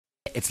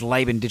It's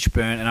Laban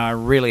Ditchburn, and I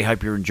really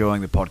hope you're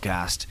enjoying the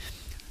podcast.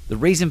 The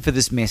reason for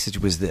this message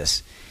was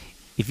this.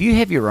 If you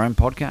have your own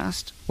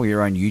podcast or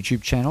your own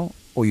YouTube channel,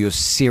 or you're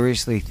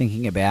seriously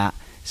thinking about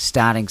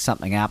starting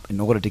something up in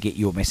order to get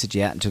your message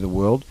out into the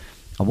world,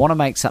 I want to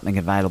make something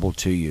available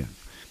to you.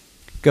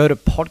 Go to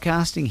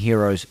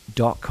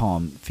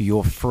podcastingheroes.com for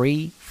your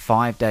free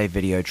 5-day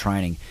video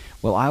training.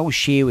 Well, I will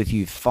share with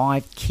you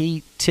 5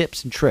 key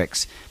tips and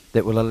tricks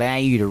that will allow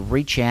you to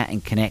reach out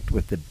and connect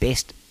with the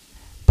best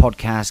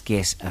podcast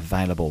guests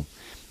available,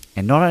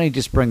 and not only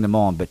just bring them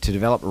on, but to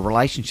develop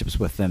relationships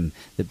with them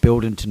that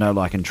build into know,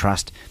 like, and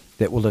trust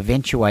that will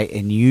eventuate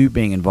in you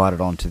being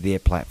invited onto their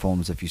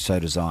platforms if you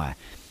so desire.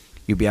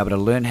 You'll be able to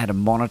learn how to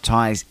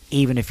monetize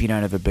even if you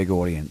don't have a big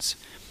audience.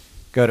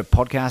 Go to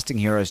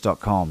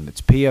podcastingheroes.com. It's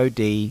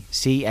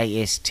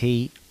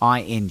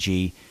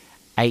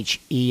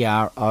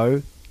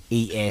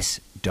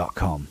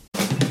podcastingheroes.com.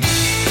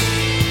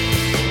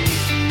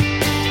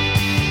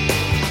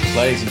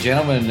 Ladies and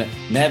gentlemen,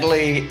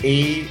 Natalie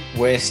E.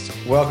 West,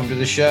 welcome to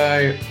the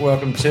show.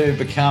 Welcome to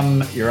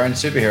Become Your Own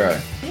Superhero.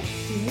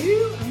 Thank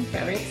you. I'm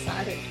very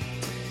excited.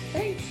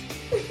 Thanks.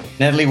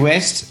 Natalie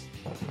West,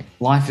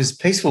 life is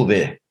peaceful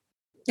there.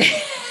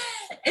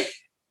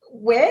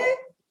 Where?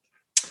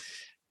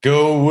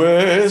 Go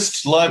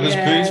west, life is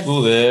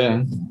peaceful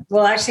there.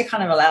 Well, actually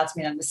kind of allows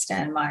me to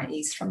understand my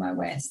east from my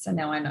west, so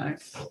now I know.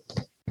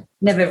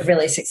 Never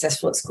really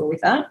successful at school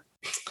with that.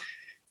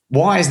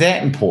 Why is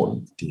that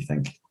important, do you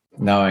think?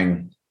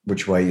 Knowing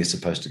which way you're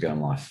supposed to go in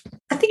life?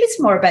 I think it's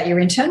more about your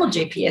internal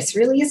GPS,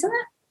 really, isn't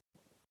it?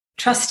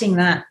 Trusting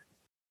that.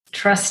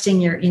 Trusting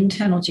your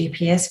internal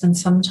GPS, when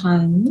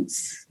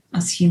sometimes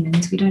us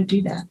humans, we don't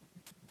do that.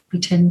 We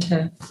tend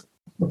to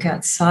look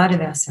outside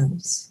of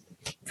ourselves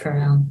for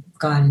our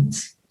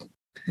guidance,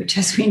 which,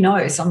 as we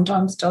know,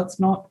 sometimes does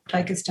not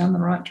take us down the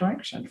right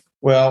direction.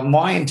 Well,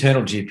 my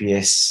internal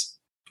GPS,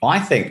 I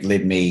think,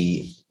 led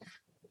me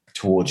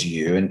towards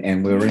you,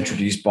 and we were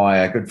introduced by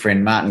a good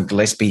friend, Martin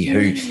Gillespie,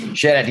 who,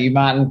 shout out to you,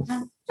 Martin.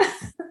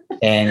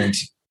 And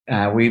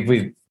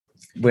we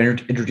were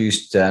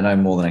introduced no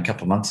more than a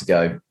couple of months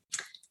ago,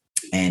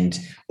 and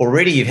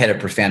already you've had a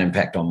profound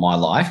impact on my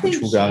life, which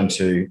we'll go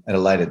into at a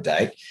later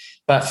date.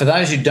 But for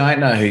those who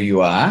don't know who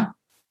you are,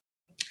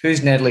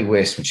 who's Natalie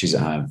West when she's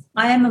at home?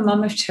 I am a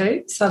mum of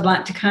 2, so I'd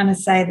like to kind of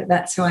say that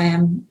that's who I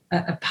am,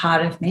 a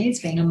part of me is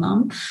being a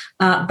mum.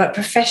 But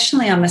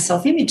professionally, I'm a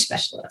self-image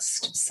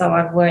specialist. So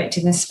I've worked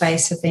in the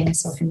space of being a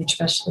self-image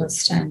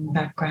specialist and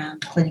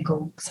background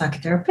clinical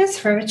psychotherapist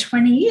for over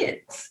 20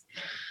 years,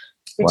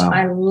 which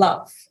I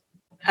love,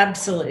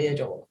 absolutely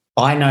adore.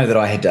 I know that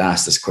I had to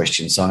ask this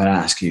question, so I'm going to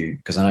ask you,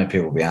 because I know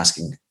people will be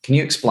asking, can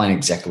you explain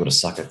exactly what a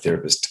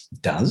psychotherapist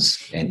does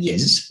and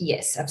is?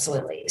 Yes,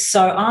 absolutely.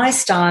 So I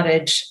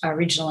started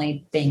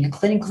originally being a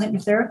clinical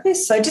hypnotherapist.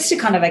 So just to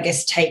kind of, I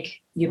guess,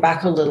 take you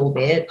back a little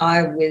bit,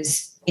 I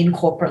was in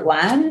corporate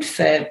land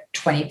for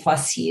 20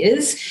 plus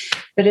years,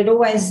 but had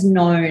always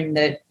known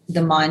that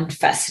the mind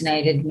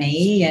fascinated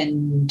me,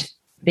 and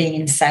being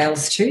in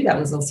sales too, that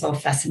was also a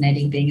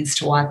fascinating thing as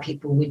to why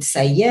people would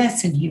say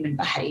yes, and human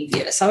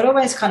behaviour. So it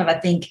always kind of, I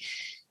think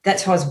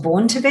that's how I was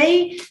born to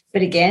be.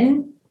 But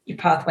again, your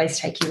pathways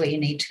take you where you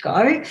need to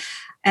go.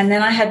 And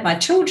then I had my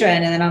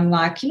children, and then I'm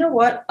like, you know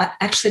what? I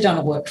actually don't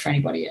want to work for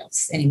anybody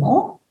else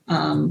anymore.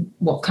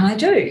 What can I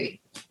do?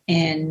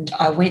 And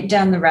I went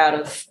down the route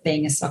of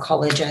being a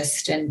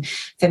psychologist. And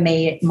for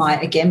me, my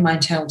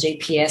internal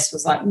GPS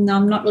was like, no,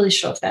 I'm not really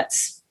sure if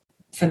that's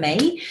for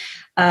me.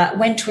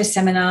 Went to a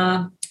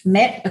seminar,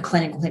 met a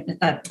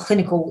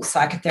clinical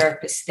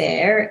psychotherapist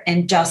there,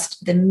 and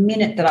just the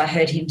minute that I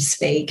heard him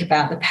speak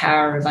about the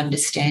power of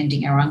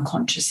understanding our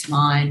unconscious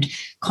mind,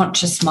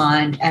 conscious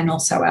mind, and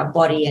also our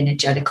body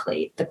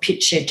energetically, the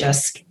picture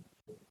just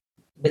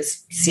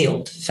was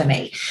sealed for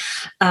me.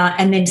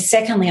 And then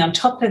secondly, on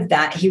top of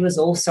that, he was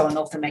also an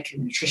orthomolecular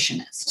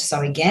nutritionist.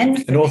 So again,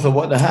 an ortho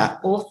what the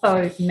heck?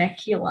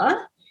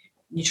 Orthomolecular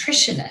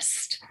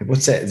nutritionist.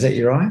 What's that? Is that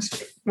your eyes?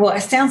 Well,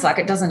 it sounds like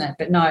it, doesn't it?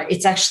 But no,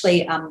 it's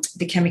actually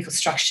the chemical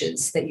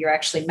structures that you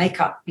actually make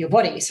up your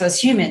body. So as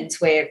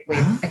humans, we're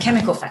a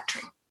chemical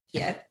factory.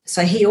 Yeah.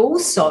 So he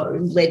also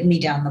led me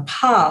down the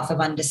path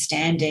of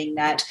understanding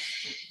that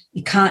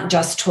you can't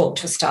just talk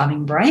to a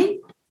starving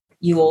brain.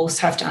 You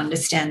also have to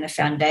understand the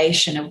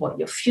foundation of what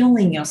you're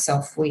fueling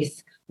yourself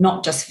with,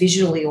 not just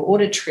visually or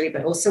auditory,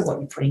 but also what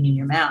you're putting in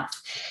your mouth.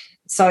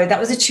 So that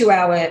was a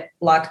 2-hour,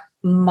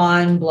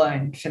 mind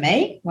blown for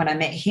me when I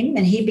met him,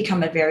 and he'd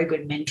become a very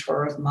good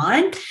mentor of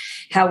mine.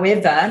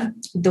 However,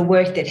 the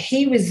work that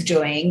he was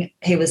doing,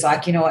 he was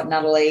like, you know what,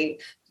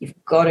 Natalie, you've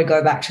got to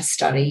go back to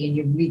study, and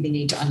you really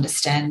need to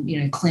understand,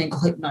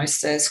 clinical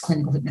hypnosis,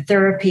 clinical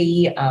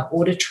hypnotherapy,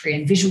 auditory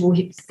and visual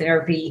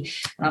hypnotherapy.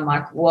 And I'm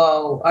like,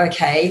 whoa,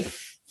 okay,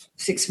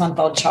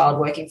 6-month-old child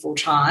working full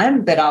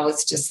time. But I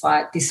was just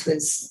like, this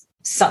was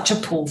such a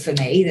pull for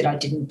me that I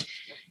didn't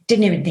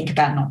even think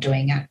about not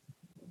doing it.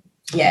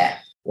 Yeah.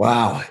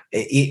 Wow.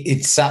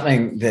 It's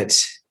something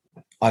that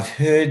I've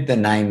heard the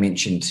name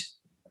mentioned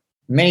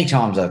many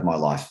times over my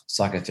life,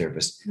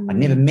 psychotherapist. I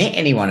never met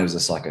anyone who was a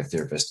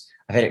psychotherapist.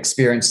 I've had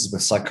experiences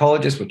with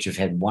psychologists, which have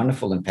had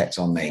wonderful impacts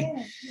on me.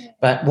 Yeah.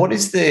 But what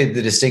is the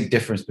distinct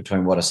difference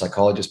between what a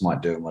psychologist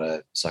might do and what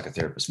a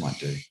psychotherapist might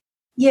do?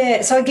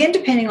 Yeah, so again,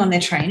 depending on their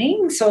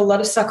training, so a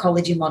lot of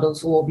psychology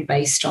models will all be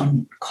based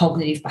on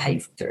cognitive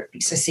behavioural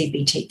therapy, so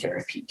CBT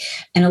therapy,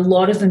 and a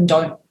lot of them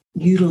don't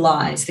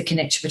utilise the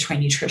connection between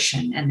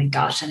nutrition and the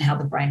gut and how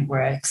the brain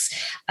works,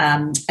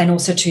 and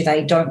also too,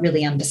 they don't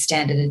really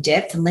understand it at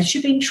depth unless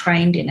you've been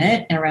trained in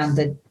it and around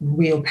the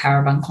real power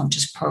of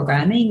unconscious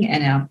programming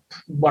and our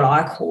what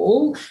I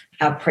call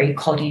our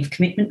pre-cognitive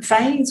commitment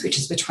phase, which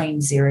is between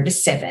 0 to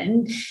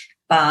 7,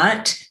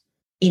 but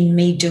in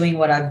me doing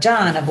what I've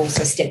done, I've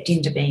also stepped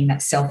into being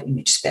that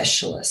self-image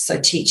specialist. So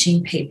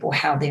teaching people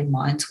how their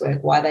minds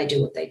work, why they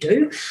do what they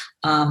do,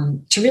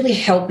 to really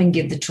help and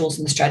give the tools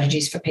and the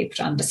strategies for people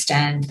to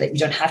understand that you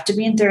don't have to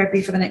be in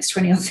therapy for the next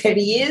 20 or 30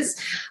 years.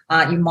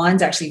 Your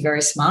mind's actually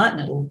very smart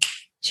and it'll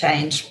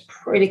change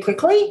pretty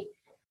quickly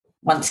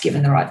once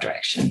given the right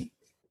direction.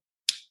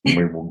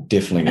 We will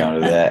definitely go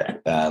into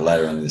that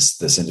later in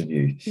this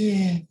interview.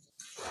 Yeah.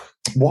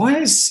 Why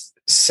is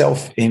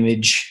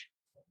self-image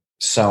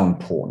so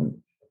important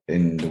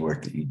in the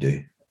work that you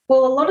do?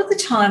 Well, a lot of the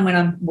time when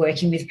I'm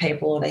working with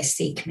people or they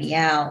seek me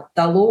out,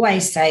 they'll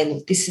always say,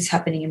 look, this is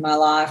happening in my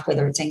life,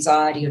 whether it's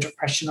anxiety or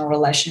depression or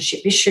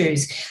relationship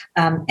issues.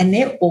 And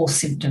they're all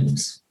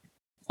symptoms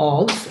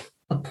of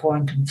a poor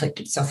and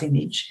conflicted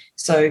self-image.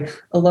 So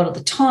a lot of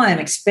the time,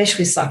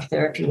 especially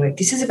psychotherapy work,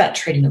 this is about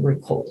treating the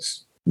root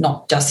cause,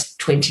 not just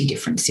 20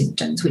 different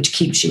symptoms, which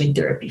keeps you in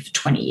therapy for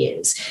 20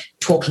 years,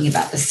 talking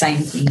about the same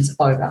things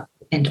over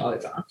and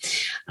over.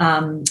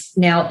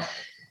 Now,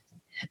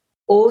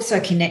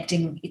 also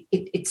connecting,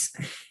 it's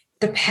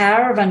the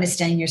power of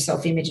understanding your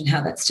self-image and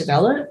how that's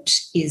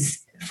developed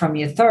is from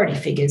your authority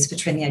figures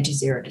between the ages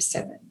 0 to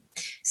 7.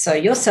 So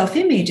your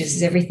self-image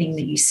is everything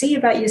that you see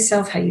about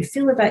yourself, how you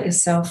feel about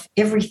yourself,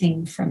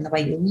 everything from the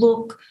way you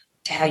look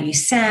to how you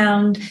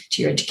sound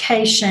to your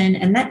education.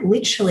 And that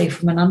literally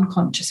from an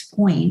unconscious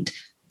point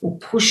will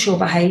push your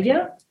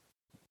behaviour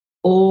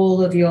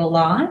all of your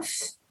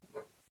life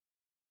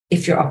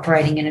if you're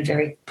operating in a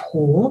very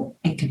poor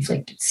and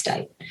conflicted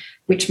state,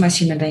 which most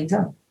human beings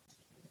are.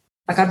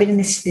 Like I've been in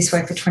this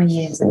way for 20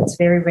 years and it's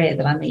very rare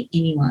that I meet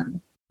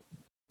anyone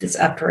that's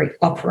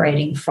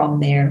operating from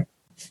their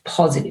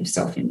positive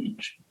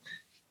self-image.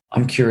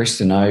 I'm curious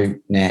to know,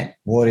 Nat,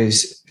 what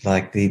is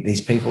like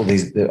these people,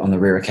 on the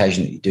rare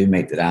occasion that you do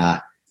meet that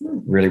are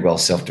really well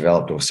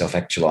self-developed or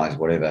self-actualized,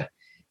 whatever,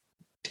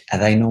 are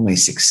they normally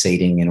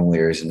succeeding in all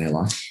areas in their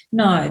life?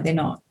 No, they're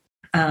not.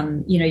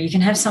 You can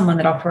have someone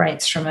that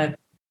operates from a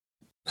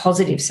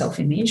positive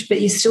self-image,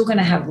 but you're still going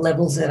to have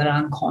levels that are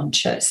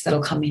unconscious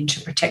that'll come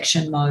into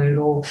protection mode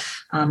or,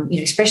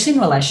 especially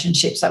in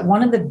relationships. Like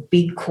one of the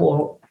big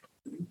core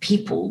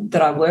people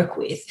that I work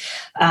with,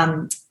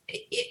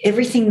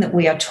 everything that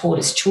we are taught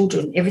as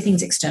children,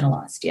 everything's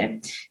externalized, yeah?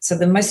 So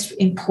the most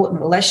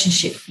important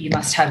relationship you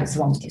must have is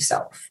the one with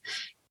yourself.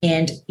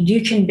 And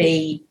you can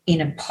be in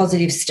a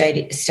positive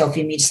state of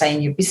self-image, say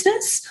in your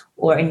business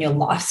or in your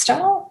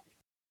lifestyle,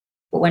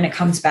 but when it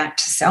comes back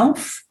to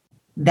self,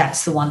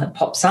 that's the one that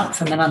pops up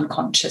from an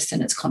unconscious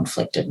and it's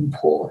conflicted and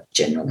poor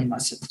generally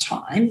most of the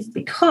time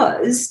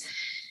because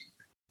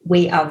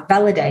we are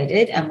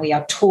validated and we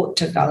are taught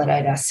to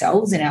validate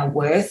ourselves and our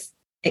worth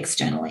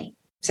externally.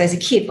 So as a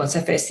kid, what's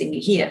the first thing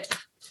you hear?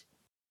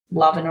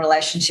 Love and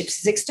relationships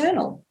is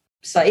external.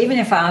 So even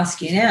if I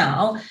ask you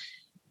now,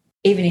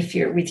 even if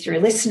you're with your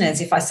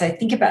listeners, if I say,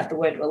 think about the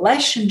word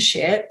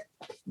relationship,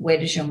 where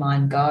does your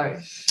mind go?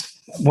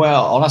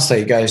 Well, honestly,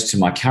 it goes to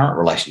my current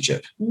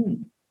relationship.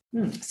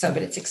 So,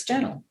 but it's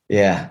external.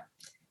 Yeah.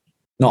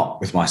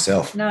 Not with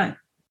myself. No.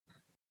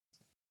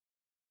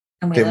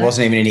 And there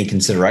wasn't even any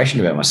consideration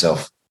about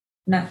myself.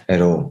 No.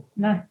 At all.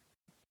 No.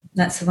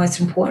 That's the most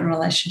important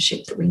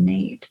relationship that we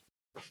need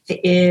for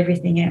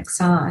everything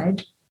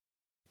outside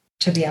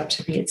to be able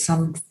to be at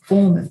some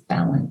form of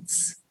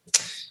balance.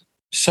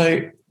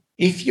 So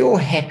if you're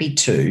happy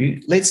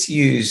to, let's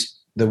use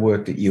the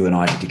work that you and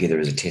I did together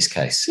as a test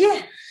case.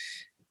 Yeah.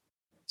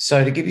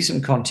 So to give you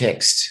some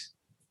context,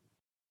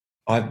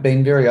 I've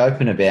been very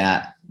open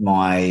about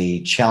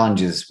my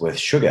challenges with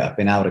sugar. I've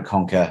been able to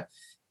conquer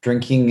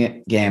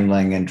drinking,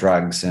 gambling and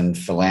drugs and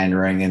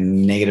philandering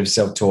and negative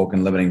self-talk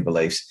and limiting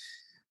beliefs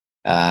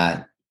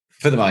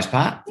for the most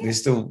part. There's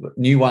still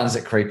new ones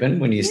that creep in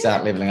when you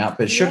start leveling up.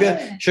 But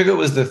sugar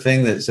was the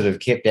thing that sort of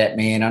kept at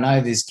me. And I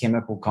know there's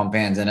chemical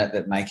compounds in it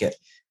that make it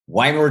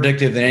way more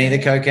addictive than any of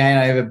the cocaine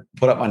I ever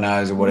put up my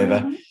nose or whatever.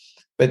 Mm-hmm.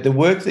 But the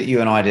work that you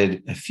and I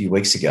did a few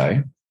weeks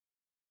ago,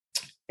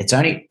 it's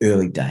only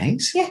early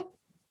days. Yeah.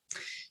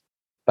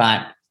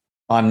 But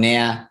I'm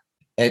now,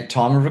 at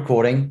time of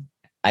recording,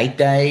 8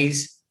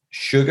 days,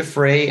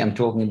 sugar-free. I'm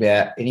talking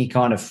about any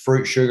kind of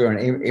fruit sugar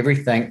and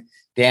everything,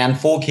 down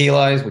 4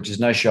 kilos, which is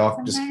no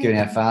shock, just given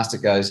how fast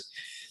it goes.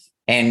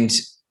 And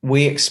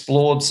we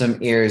explored some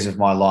areas of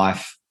my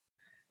life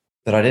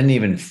that I didn't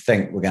even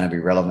think were going to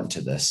be relevant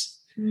to this.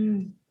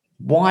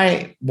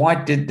 Why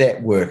did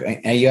that work?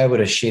 Are you able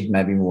to shed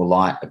maybe more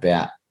light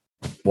about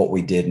what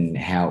we did and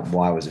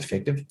why it was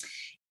effective?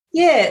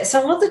 Yeah.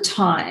 So a lot of the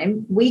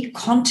time we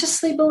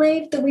consciously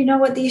believe that we know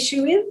what the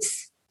issue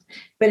is.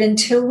 But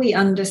until we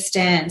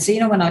understand,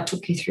 so, when I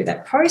took you through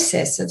that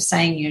process of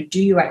saying,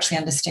 do you actually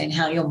understand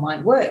how your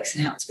mind works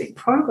and how it's been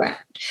programmed,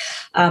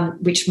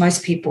 which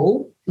most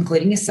people,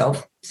 including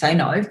yourself, say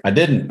no. I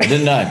didn't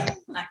know.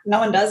 No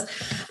one does.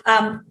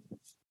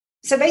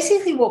 So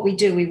basically what we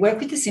do, we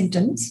work with the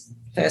symptoms,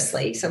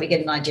 firstly, so we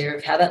get an idea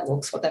of how that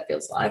looks, what that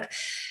feels like.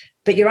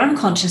 But your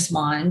unconscious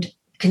mind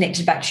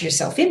connected back to your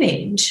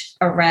self-image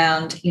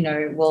around,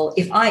 well,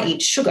 if I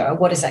eat sugar,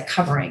 what is that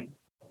covering?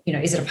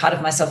 Is it a part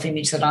of my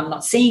self-image that I'm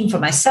not seeing for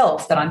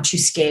myself that I'm too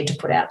scared to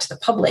put out to the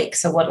public?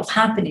 So what will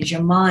happen is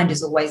your mind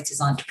is always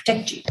designed to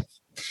protect you,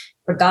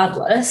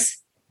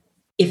 regardless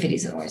if it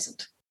isn't or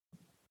isn't.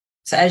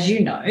 So as you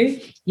know,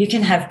 you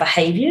can have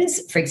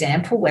behaviours, for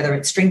example, whether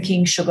it's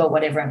drinking, sugar,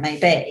 whatever it may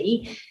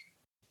be,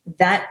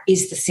 that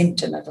is the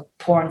symptom of a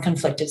poor and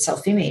conflicted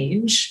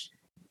self-image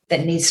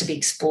that needs to be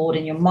explored,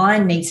 and your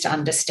mind needs to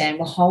understand,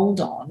 well,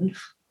 hold on,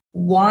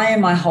 why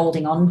am I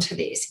holding on to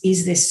this?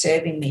 Is this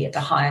serving me at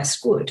the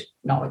highest good?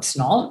 No, it's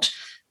not.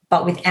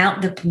 But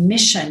without the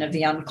permission of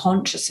the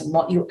unconscious and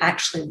what you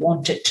actually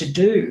want it to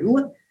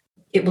do,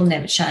 it will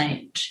never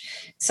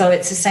change. So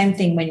it's the same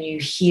thing when you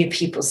hear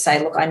people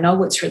say, look, I know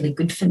what's really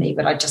good for me,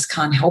 but I just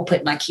can't help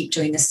it and I keep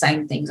doing the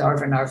same things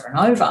over and over and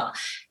over.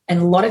 And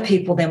a lot of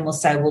people then will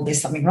say, well,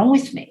 there's something wrong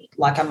with me,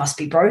 like I must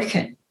be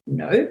broken.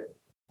 No,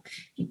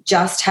 you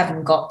just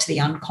haven't got to the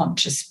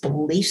unconscious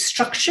belief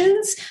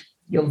structures,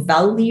 your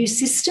value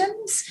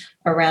systems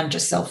around your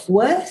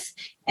self-worth.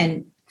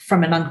 And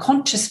from an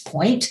unconscious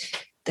point,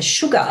 the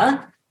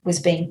sugar was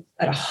being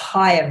at a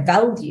higher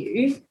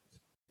value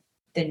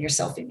than your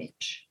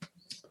self-image.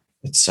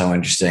 It's so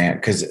interesting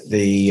because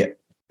it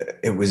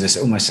was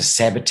almost a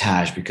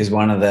sabotage, because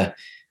one of the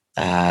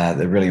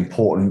really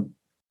important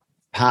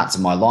parts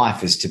of my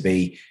life is to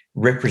be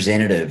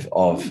representative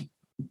of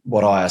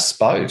what I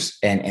espouse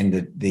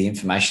and the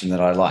information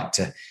that I like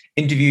to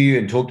interview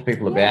and talk to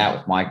people about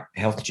with my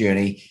health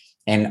journey.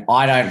 And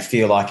I don't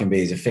feel I can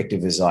be as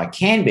effective as I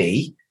can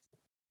be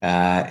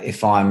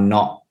if I'm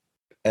not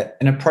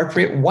an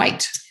appropriate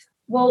weight.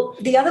 Well,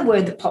 the other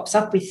word that pops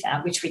up with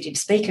that, which we did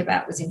speak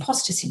about, was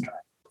imposter syndrome.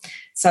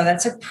 So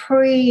that's a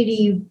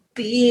pretty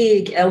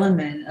big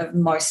element of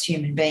most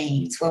human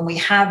beings. When we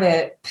have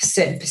a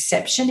certain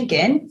perception,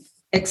 again,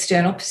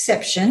 external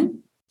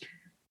perception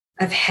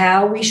of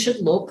how we should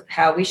look,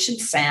 how we should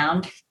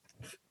sound,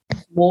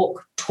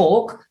 walk,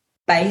 talk,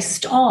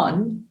 based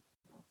on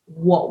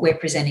what we're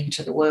presenting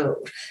to the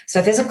world. So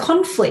if there's a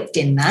conflict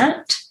in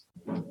that,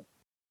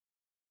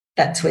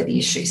 that's where the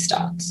issue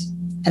starts.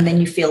 And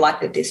then you feel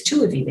like that there's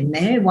two of you in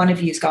there. One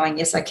of you is going,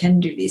 yes, I can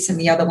do this. And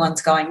the other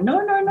one's going, no.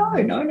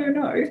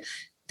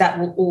 That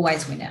will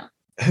always win out.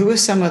 Who are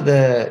some of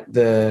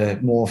the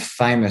more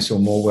famous or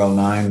more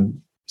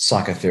well-known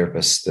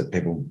psychotherapists that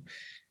people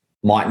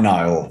might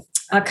know?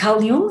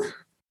 Carl Jung,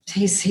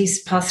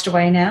 he's passed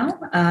away now.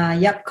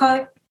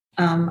 Yapko,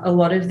 a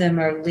lot of them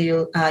are,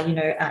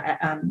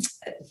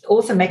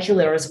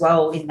 orthomolecular as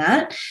well in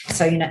that.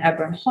 So,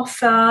 Abraham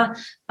Hoffer,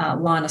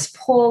 Linus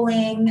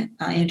Pauling,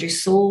 Andrew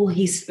Saul,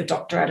 he's a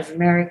doctor out of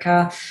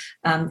America.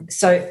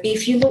 So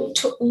if you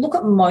look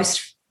at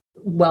most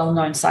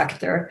well-known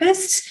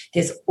psychotherapists,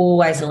 there's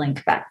always a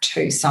link back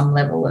to some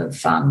level of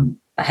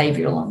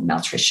behavioural and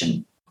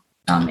malnutrition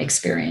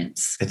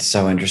experience. It's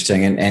so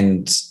interesting,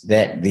 and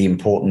that the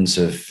importance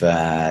of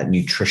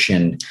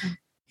nutrition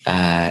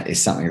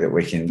is something that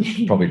we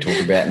can probably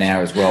talk about now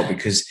as well,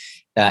 because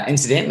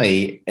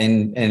incidentally,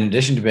 in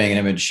addition to being an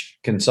image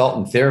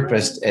consultant,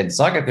 therapist and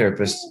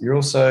psychotherapist, you're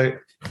also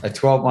a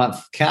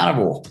 12-month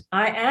carnivore.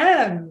 I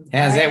am.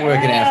 How's that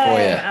working out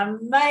for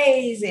you?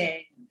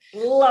 Amazing.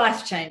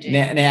 Life-changing.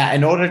 Now,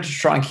 in order to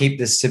try and keep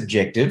this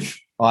subjective,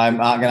 I'm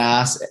going to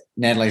ask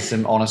Natalie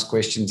some honest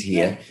questions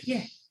here.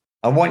 Yeah.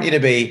 I want you to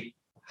be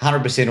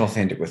 100%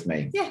 authentic with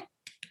me. Yeah.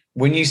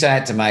 When you say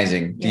it's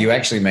amazing, do you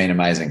actually mean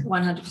amazing?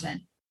 100%.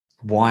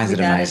 Why is it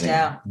amazing?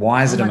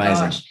 Why is it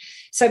amazing?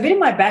 Gosh. So a bit of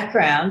my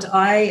background,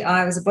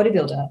 I was a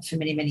bodybuilder for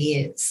many, many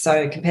years,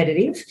 so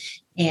competitive,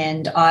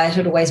 and I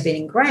had always been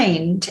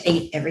ingrained to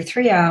eat every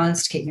 3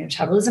 hours to keep my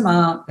metabolism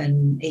up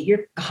and eat your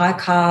high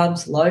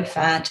carbs, low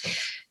fat.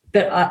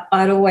 But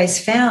I'd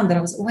always found that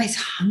I was always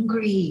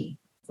hungry,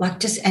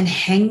 and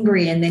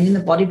hangry. And then in the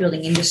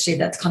bodybuilding industry,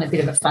 that's kind of a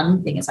bit of a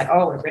fun thing. It's like,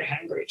 oh, we're a bit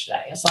hangry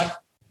today. It's like,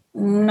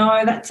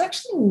 no, that's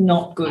actually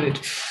not good.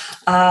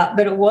 But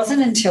it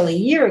wasn't until a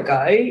year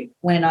ago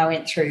when I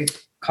went through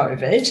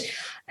COVID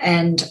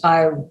and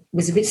I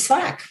was a bit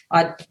slack.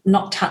 I'd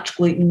not touched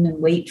gluten and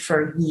wheat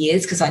for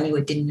years because I knew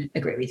it didn't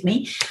agree with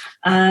me.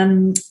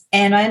 And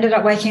I ended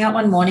up waking up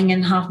one morning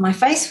and half my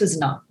face was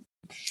numb.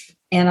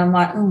 And I'm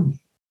like,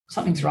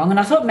 something's wrong.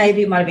 And I thought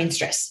maybe it might have been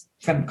stress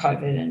from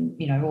COVID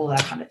and, all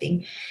that kind of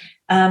thing.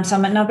 So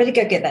I'm like, no, I better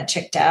go get that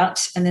checked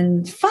out. And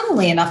then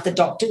funnily enough, the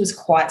doctor was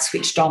quite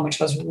switched on, which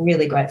I was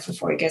really grateful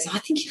for. He goes, I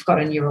think you've got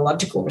a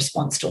neurological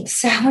response to all the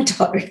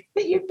sourdough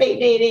that you've been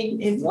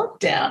eating in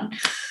lockdown.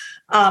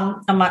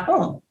 I'm like,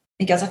 oh.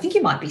 He goes, I think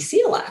you might be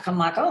celiac. I'm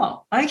like,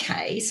 oh,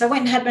 okay. So I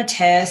went and had my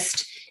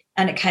test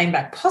and it came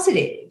back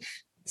positive.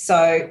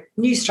 So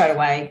knew straight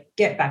away,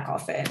 get back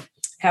off it.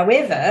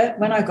 However,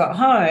 when I got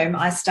home,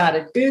 I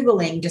started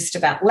Googling just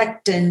about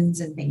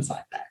lectins and things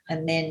like that.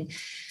 And then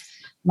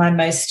my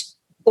most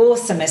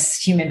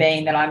awesomest human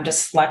being that I'm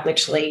just like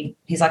literally,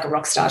 he's like a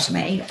rock star to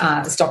me,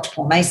 is Dr.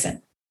 Paul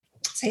Mason.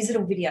 So his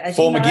little video.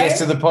 Former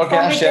guest of the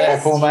podcast, shout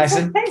out Paul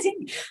Mason.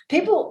 Amazing.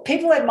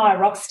 People admire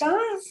rock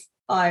stars.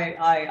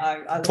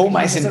 I Paul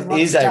Mason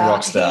is a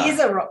rock star. He is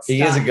a rock star.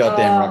 He is a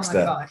goddamn rock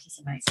star. Oh, my God, he's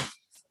amazing.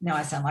 Now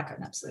I sound like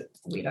an absolute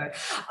weirdo.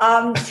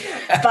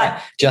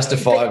 But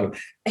justifiable.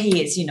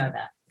 He is, you know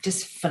that.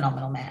 Just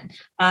phenomenal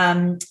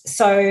man.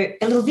 So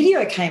a little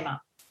video came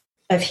up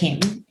of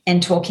him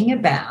and talking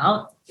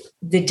about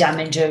the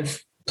damage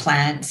of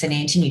plants and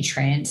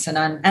anti-nutrients. And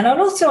I'd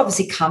also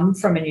obviously come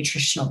from a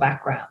nutritional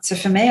background. So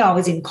for me, I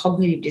was in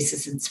cognitive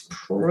dissonance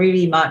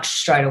pretty much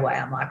straight away.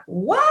 I'm like,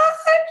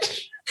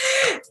 what?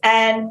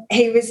 And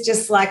he was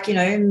just like,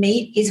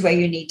 meat is where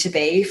you need to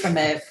be from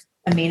a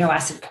amino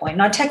acid point.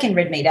 And I'd taken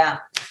red meat out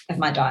of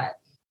my diet.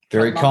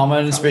 Very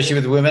common, especially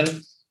with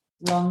women.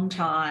 Long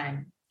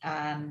time.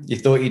 You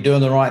thought you're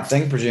doing the right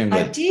thing, presumably.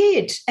 I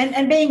did.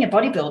 And being a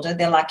bodybuilder,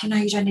 they're like, you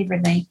don't need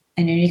red meat.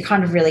 And you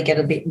kind of really get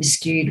a bit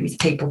skewed with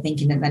people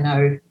thinking that they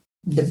know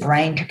the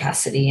brain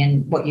capacity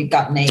and what your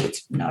gut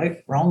needs. No,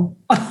 wrong.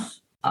 I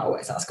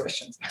always ask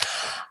questions.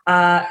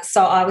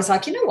 So I was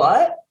like, you know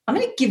what? I'm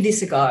going to give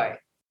this a go.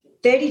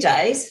 30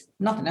 days,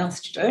 nothing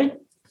else to do.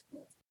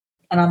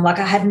 And I'm like,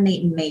 I hadn't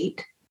eaten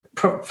meat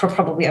for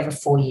probably over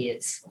 4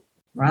 years,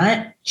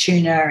 right?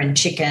 Tuna and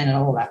chicken and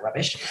all that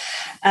rubbish.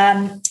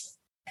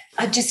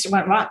 I just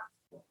went, right,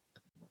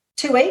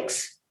 2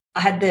 weeks. I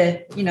had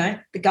the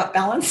gut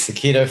balance. The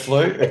keto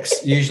flu,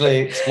 usually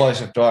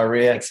explosive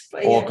diarrhea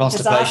or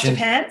constipation. Disaster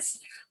pants.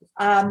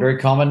 Very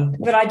common.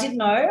 But I did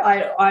know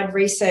I'd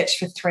researched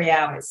for 3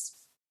 hours.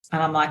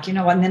 And I'm like, you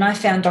know what? And then I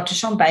found Dr.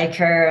 Sean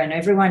Baker and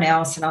everyone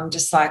else. And I'm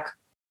just like,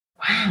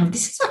 wow,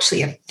 this is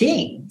actually a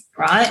thing,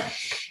 right?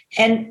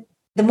 And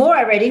the more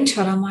I read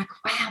into it, I'm like,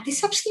 wow,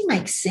 this actually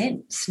makes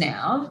sense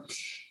now.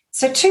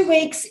 So 2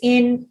 weeks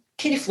in,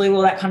 keto flu,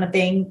 all that kind of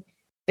thing.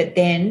 But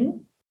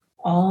then,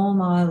 oh,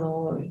 my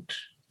Lord,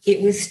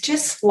 it was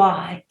just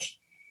like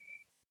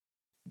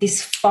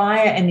this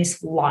fire and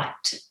this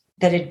light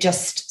that had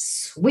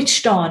just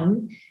switched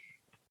on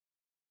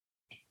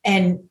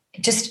and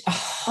just a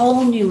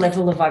whole new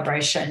level of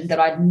vibration that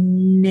I'd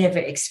never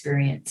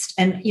experienced.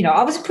 And,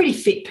 I was a pretty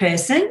fit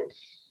person,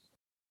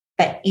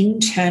 but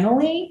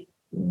internally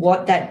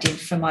what that did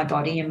for my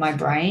body and my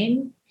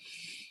brain,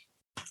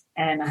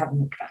 and I haven't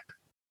looked back.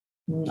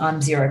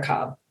 I'm zero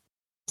carb.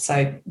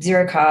 So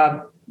zero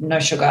carb, no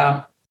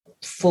sugar,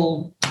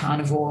 full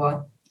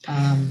carnivore,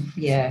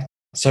 yeah.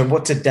 So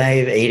what's a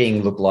day of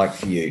eating look like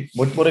for you?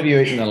 What have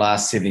you eaten in the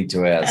last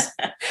 72 hours?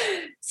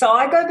 So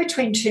I go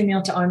between 2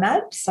 meal to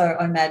OMAD. So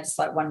OMAD's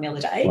like 1 meal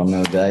a day. 1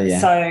 meal a day, yeah.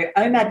 So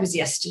OMAD was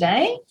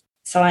yesterday.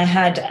 So I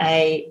had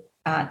a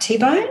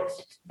T-bone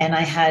and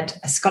I had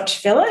a Scotch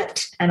fillet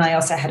and I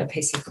also had a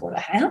piece of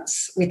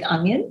porterhouse with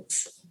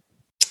onions.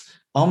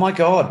 Oh, my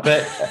God.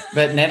 But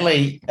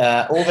Natalie,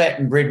 all that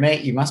in red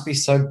meat, you must be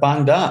so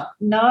bunged up.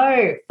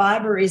 No,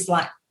 fibre is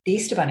like the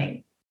Easter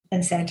Bunny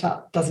and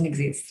Santa doesn't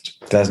exist.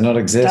 Does not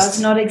exist.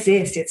 Does not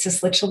exist. It's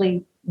just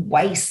literally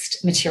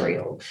waste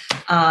material.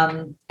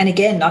 And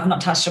again, I've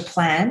not touched a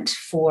plant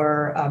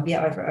for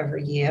over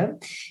a year.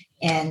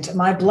 And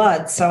my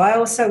blood. So I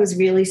also was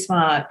really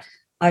smart.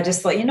 I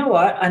just thought, you know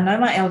what? I know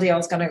my LDL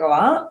is going to go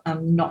up.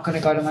 I'm not going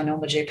to go to my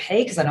normal GP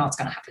because I know it's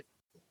going to happen.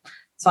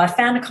 So I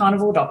found a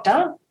carnivore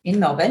doctor in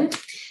Melbourne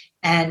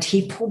and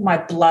he pulled my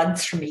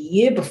bloods from a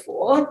year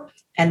before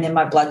and then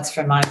my bloods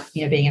from my,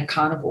 being a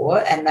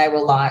carnivore, and they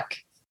were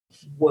like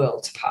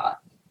worlds apart.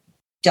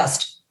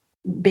 Just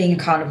being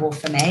a carnivore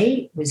for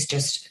me was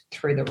just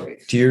through the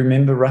roof. Do you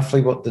remember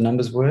roughly what the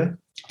numbers were?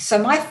 So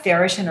my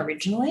ferritin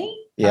originally.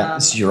 Yeah,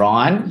 this is your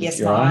iron. Yes,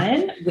 your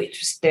iron, which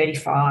was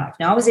 35.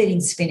 Now I was eating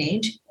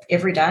spinach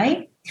every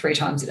day, 3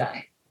 times a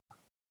day.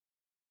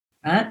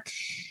 Right?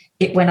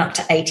 It went up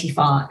to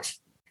 85.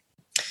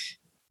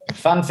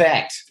 Fun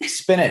fact,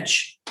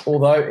 spinach,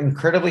 although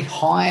incredibly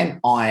high in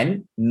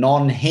iron,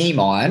 non-heme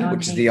iron,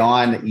 which is the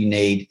iron that you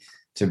need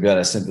to be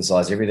able to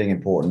synthesize everything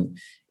important,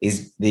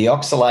 is the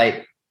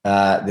oxalate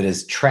that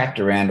is trapped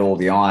around all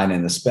the iron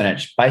in the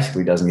spinach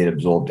basically doesn't get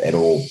absorbed at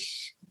all.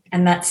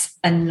 And that's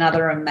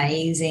another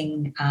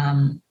amazing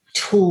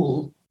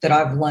tool that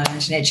I've learned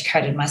and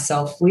educated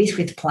myself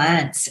with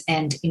plants.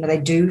 And, they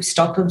do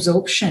stop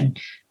absorption.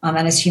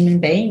 And as human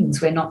beings,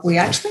 we're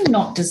actually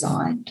not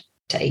designed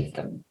to eat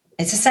them.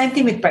 It's the same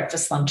thing with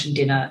breakfast, lunch and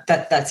dinner.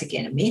 That's,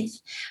 again, a myth.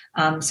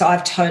 So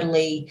I've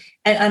totally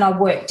 – and I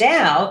worked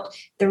out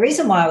the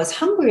reason why I was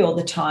hungry all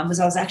the time was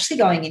I was actually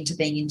going into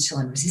being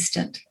insulin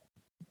resistant.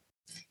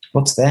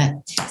 What's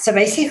that? So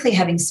basically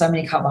having so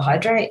many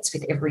carbohydrates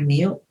with every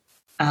meal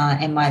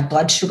and my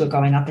blood sugar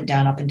going up and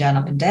down, up and down,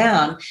 up and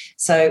down.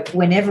 So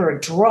whenever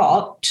it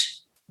dropped,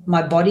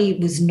 my body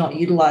was not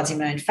utilizing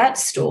my own fat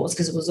stores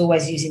because it was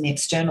always using the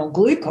external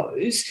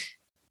glucose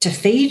to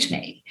feed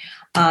me.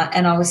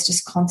 And I was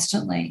just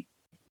constantly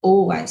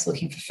always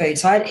looking for food.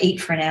 So I'd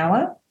eat for an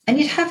hour and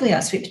you'd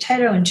have sweet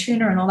potato and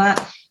tuna and all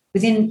that.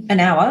 Within an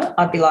hour,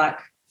 I'd be like,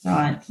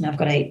 right, now I've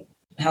got to eat.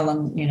 How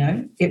long,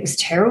 it was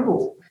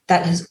terrible.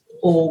 That has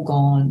all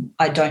gone.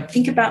 I don't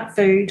think about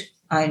food.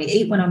 I only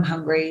eat when I'm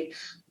hungry.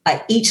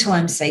 I eat till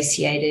I'm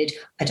satiated.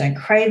 I don't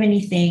crave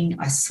anything.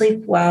 I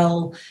sleep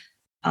well.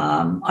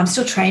 I'm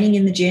still training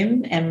in the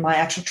gym and my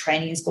actual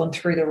training has gone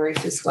through the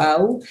roof as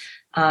well.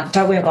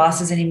 Don't wear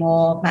glasses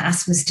anymore. My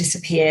asthma's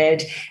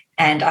disappeared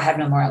and I have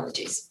no more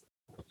allergies,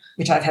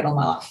 which I've had all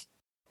my life.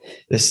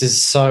 This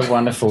is so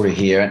wonderful to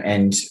hear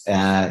and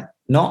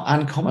not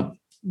uncommon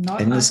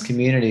in this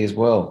community as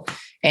well.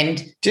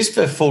 And just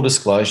for full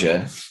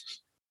disclosure,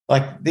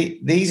 like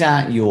these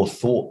aren't your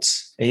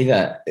thoughts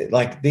either.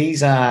 Like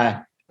these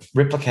are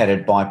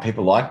replicated by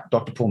people like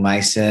Dr. Paul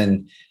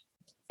Mason.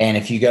 And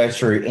if you go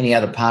through any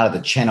other part of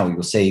the channel,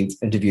 you'll see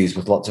interviews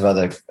with lots of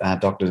other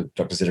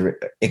doctors that are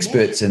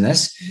experts in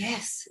this.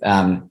 Yes.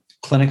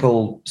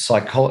 Clinical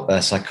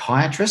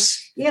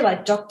psychiatrists. Yeah,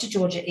 like Dr.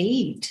 Georgia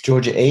Eade.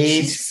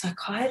 She's a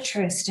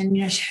psychiatrist,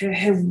 and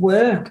her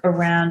work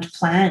around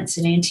plants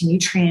and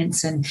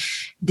anti-nutrients and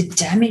the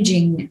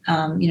damaging,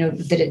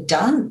 that it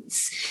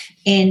does.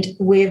 And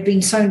we've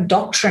been so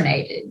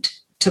indoctrinated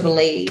to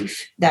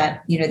believe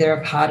that they're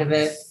a part of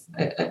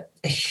a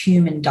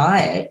human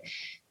diet.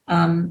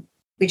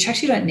 Which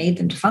actually don't need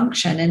them to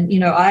function. And,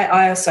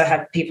 I also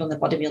have people in the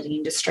bodybuilding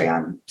industry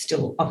I'm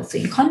still obviously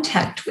in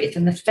contact with.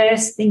 And the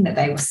first thing that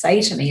they will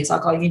say to me is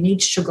like, oh, you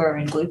need sugar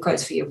and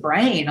glucose for your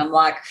brain. I'm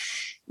like,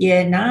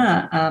 yeah,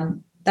 nah,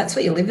 that's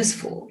what your liver's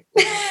for.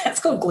 It's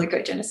called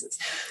glucogenesis.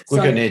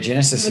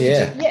 Gluconeogenesis,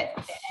 yeah. Yeah.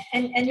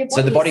 And your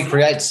so the body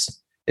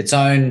creates its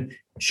own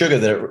sugar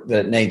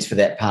that it needs for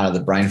that part of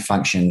the brain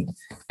function,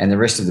 and the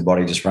rest of the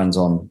body just runs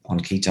on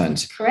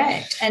ketones.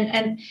 Correct.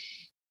 And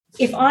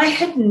if I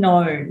had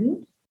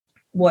known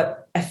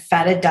what a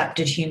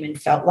fat-adapted human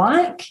felt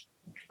like,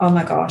 oh,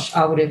 my gosh,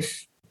 I would have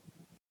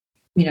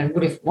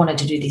wanted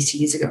to do this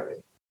years ago.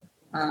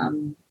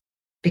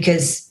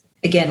 Because,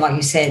 again, like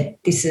you said,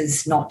 this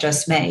is not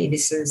just me.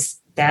 This is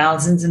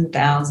thousands and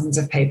thousands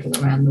of people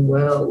around the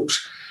world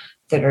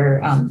that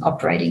are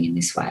operating in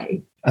this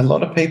way. A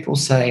lot of people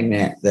say,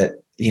 Matt,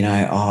 that,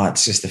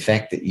 it's just the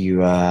fact that you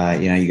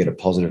got a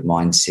positive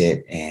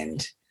mindset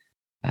and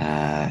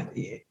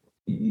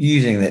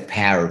using that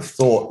power of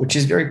thought, which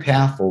is very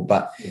powerful.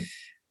 But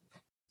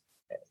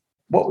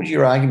what would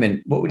your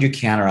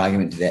counter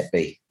argument to that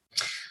be?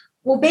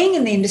 Well, being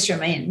in the industry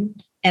I'm in,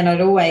 and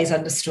I'd always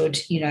understood,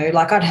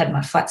 like I'd had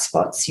my flat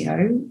spots,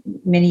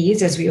 many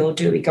years, as we all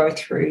do. We go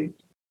through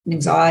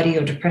anxiety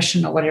or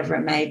depression or whatever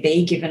it may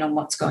be, given on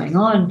what's going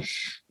on.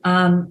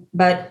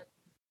 But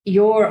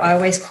I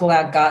always call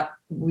our gut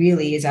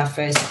really is our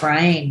first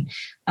brain.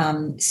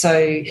 So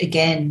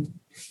again,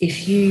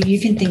 if you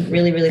can think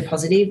really, really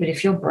positive, but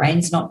if your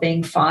brain's not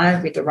being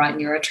fired with the right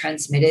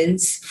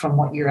neurotransmitters from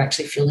what you're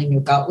actually filling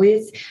your gut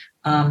with,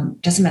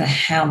 doesn't matter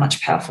how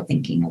much powerful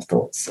thinking or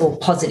thoughts or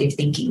positive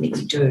thinking that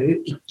you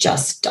do, it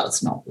just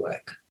does not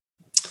work.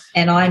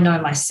 And I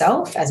know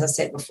myself, as I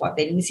said before, I've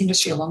been in this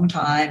industry a long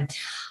time.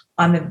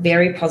 I'm a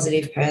very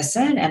positive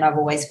person and I've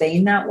always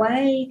been that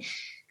way.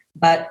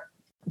 But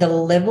the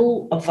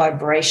level of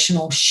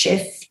vibrational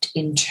shift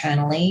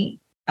internally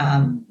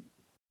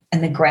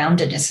and the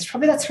groundedness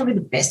that's probably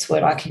the best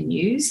word I can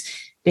use.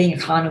 Being a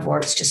carnivore,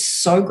 it's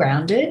just so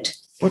grounded.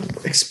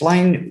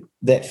 Explain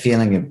that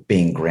feeling of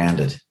being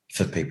grounded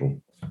for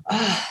people.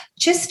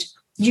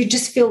 You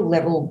just feel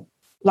level.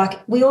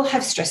 Like we all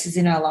have stresses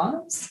in our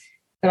lives,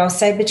 but I'll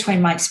say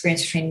between my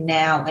experience between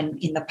now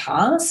and in the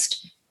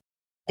past,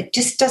 it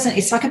just doesn't,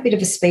 it's like a bit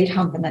of a speed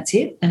hump and that's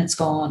it, and it's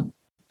gone.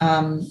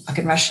 I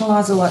can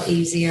rationalise a lot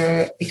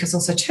easier because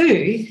also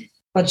too,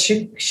 blood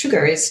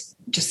sugar is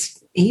just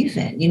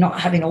even. You're not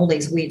having all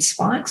these weird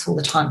spikes all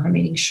the time from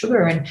eating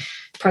sugar and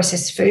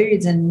processed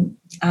foods, and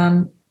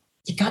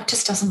your gut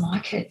just doesn't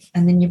like it.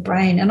 And then your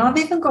brain, and I've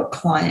even got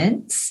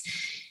clients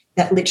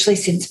that literally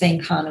since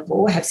being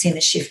carnivore have seen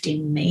a shift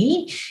in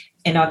me,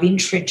 and I've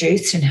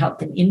introduced and helped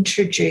them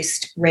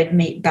introduce red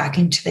meat back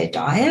into their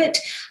diet.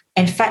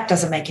 And fat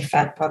doesn't make you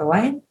fat, by the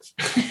way.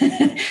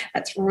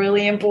 That's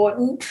really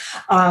important.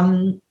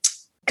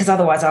 Because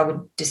otherwise I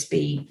would just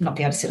not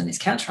be able to sit on this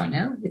couch right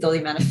now with all the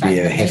amount of fat.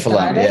 Yeah,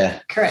 heffalump, yeah.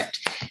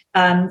 Correct.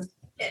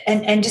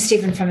 And just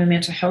even from a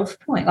mental health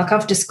point, like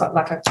I've just got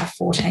like a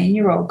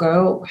 14-year-old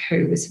girl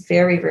who was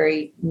very,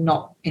 very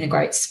not in a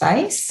great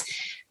space,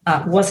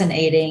 wasn't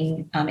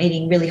eating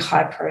really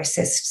high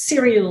processed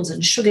cereals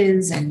and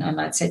sugars. And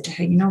I said to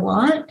her, you know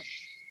what?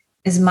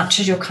 As much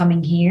as you're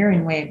coming here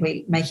and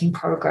we're making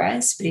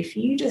progress, but if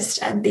you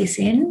just add this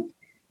in,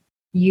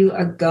 you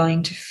are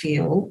going to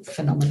feel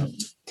phenomenal.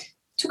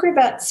 Took her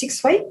about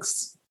 6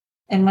 weeks,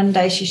 And one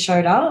day she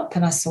showed up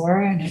and I saw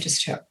her, and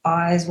her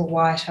eyes were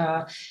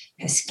whiter,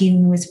 her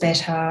skin was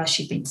better,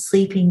 she'd been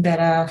sleeping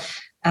better.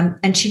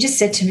 And she just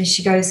said to me,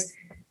 she goes,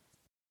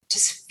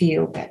 just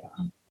feel better.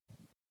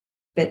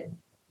 But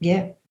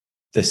yeah.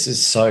 This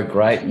is so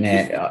great.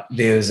 Now,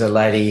 there was a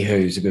lady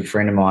who's a good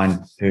friend of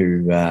mine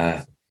who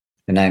her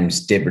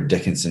name's Deborah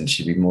Dickinson.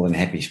 She'd be more than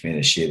happy for me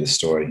to share this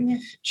story. Yeah.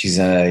 She's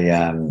in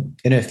her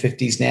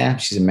 50s now.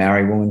 She's a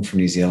Maori woman from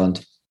New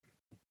Zealand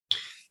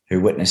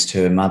who witnessed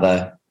her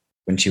mother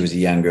when she was a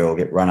young girl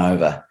get run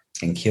over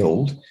and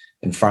killed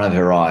in front of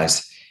her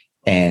eyes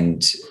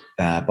and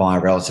by a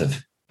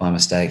relative by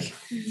mistake,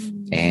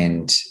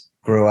 and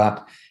grew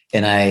up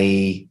in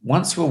a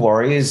once were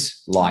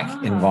warriors like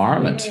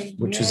environment,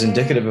 which was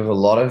indicative of a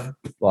lot of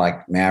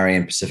like Maori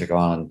and Pacific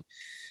Island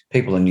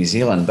people in New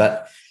Zealand.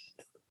 But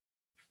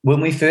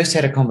when we first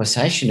had a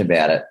conversation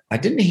about it, I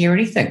didn't hear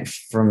anything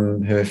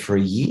from her for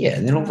a year.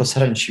 And then all of a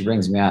sudden she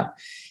rings me up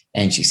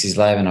and she says,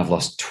 Laban, I've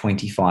lost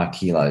 25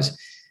 kilos.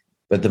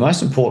 But the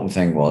most important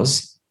thing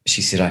was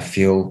she said, I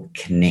feel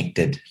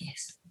connected.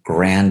 Yes.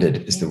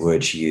 Grounded is the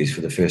word she used for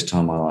the first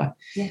time in my life.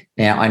 Yeah.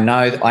 Now, I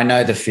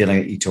know the feeling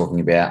that you're talking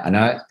about. I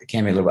know it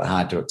can be a little bit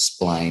hard to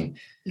explain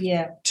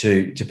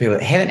to people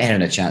that haven't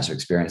had a chance to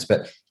experience,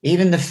 but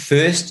even the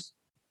first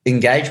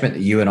engagement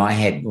that you and I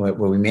had where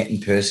we met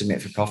in person,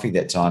 met for coffee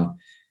that time,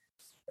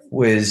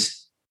 was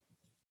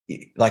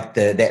like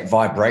that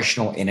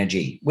vibrational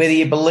energy. Whether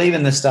you believe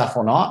in this stuff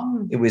or not,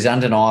 it was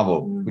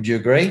undeniable. Would you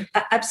agree?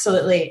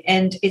 Absolutely.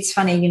 And it's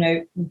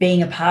funny,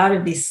 being a part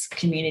of this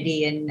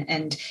community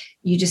and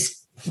you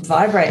just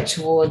vibrate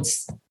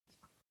towards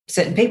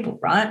certain people,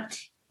 right?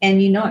 And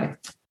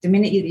the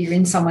minute you're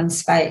in someone's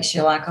space,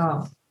 you're like,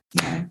 oh,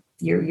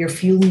 you're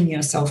fueling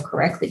yourself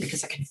correctly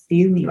because I can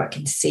feel you, I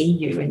can see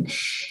you.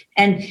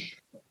 And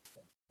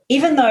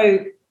even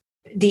though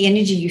the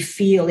energy you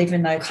feel,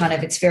 even though kind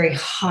of it's very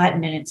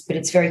heightened and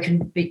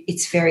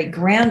it's very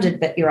grounded,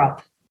 but you're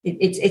up.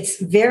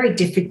 It's very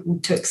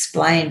difficult to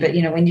explain, but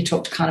when you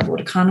talk to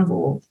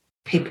carnivore,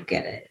 people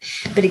get it.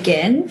 But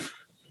again,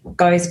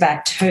 goes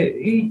back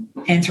to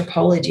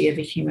anthropology of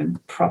a human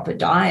proper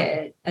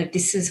diet.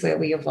 This is where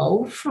we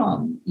evolved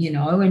from,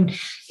 and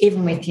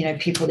even with,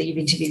 people that you've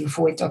interviewed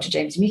before with Dr.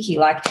 James Mickey,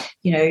 like,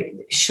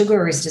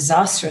 sugar is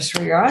disastrous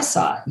for your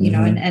eyesight,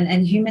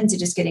 and humans are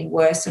just getting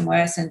worse and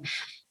worse. And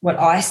what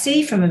I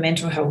see from a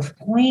mental health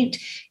point,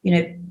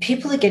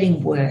 people are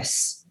getting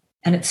worse.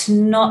 And it's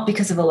not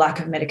because of a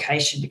lack of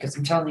medication, because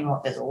I'm telling you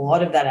what, there's a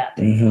lot of that out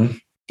there. Mm-hmm.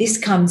 This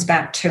comes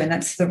back to, and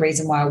that's the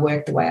reason why I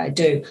work the way I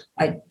do,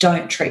 I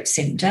don't treat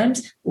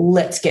symptoms.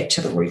 Let's get to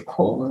the root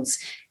cause,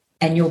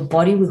 and your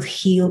body will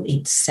heal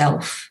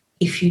itself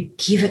if you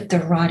give it the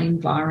right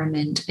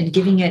environment. And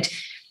giving it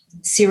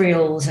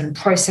cereals and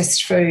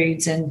processed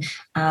foods and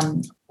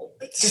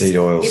seed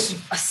oils.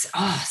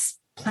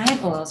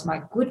 Plant oils,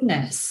 my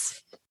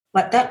goodness.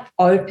 Like that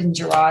opens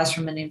your eyes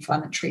from an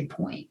inflammatory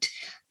point.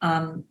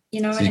 So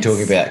you're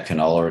talking about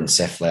canola and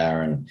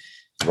safflower and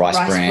rice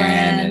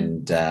bran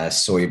and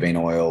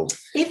soybean oil.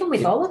 Even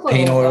with olive oil.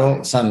 Peanut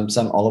oil,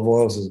 some olive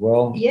oils as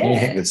well. Yeah.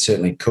 Anything that's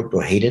certainly cooked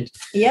or heated.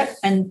 Yep,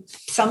 and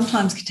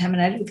sometimes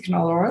contaminated with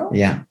canola oil.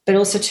 Yeah. But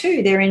also,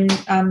 too, they're in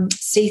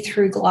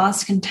see-through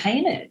glass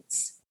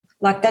containers.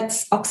 Like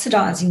that's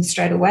oxidizing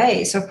straight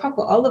away. So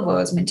proper olive oil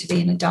is meant to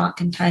be in a dark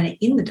container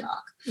in the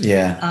dark.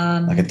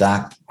 Yeah, like a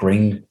dark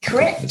green.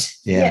 Correct.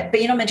 Yeah, but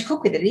you're not meant to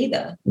cook with it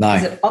either. No.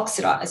 Because it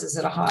oxidizes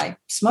at a high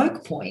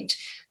smoke point.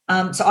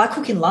 So I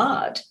cook in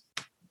lard.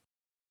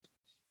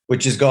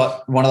 Which has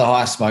got one of the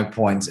highest smoke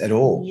points at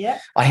all. Yeah.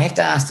 I have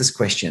to ask this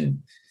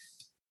question.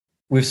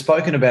 We've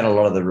spoken about a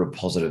lot of the real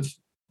positive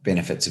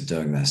benefits of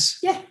doing this.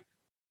 Yeah.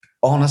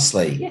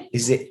 Honestly,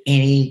 is there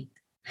any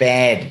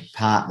bad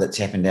part that's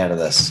happened out of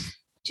this?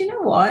 Do you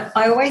know what?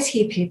 I always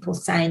hear people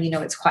saying,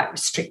 it's quite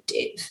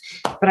restrictive.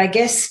 But I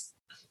guess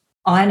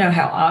I know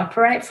how I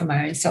operate from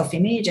my own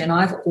self-image, and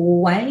I've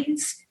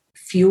always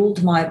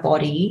fueled my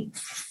body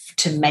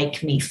to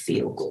make me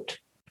feel good.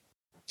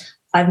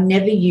 I've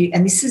never used,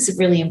 and this is a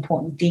really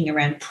important thing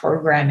around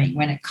programming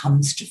when it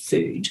comes to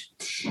food.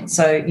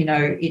 So,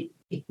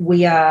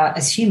 we are,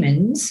 as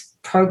humans,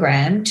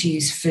 programmed to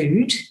use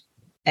food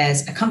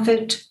as a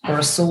comfort or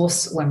a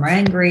source when we're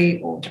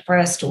angry or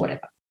depressed or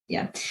whatever.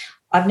 Yeah.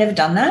 I've never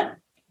done that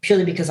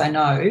purely because I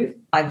know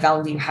I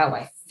value how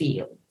I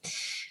feel.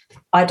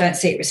 I don't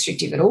see it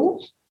restrictive at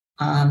all.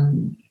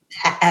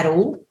 At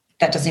all.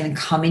 That doesn't even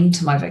come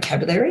into my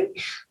vocabulary.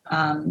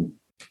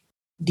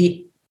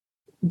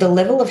 The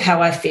level of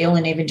how I feel,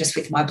 and even just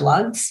with my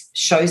bloods,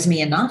 shows me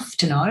enough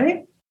to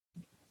know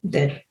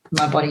that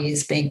my body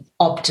is being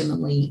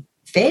optimally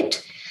fed.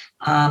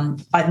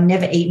 I've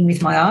never eaten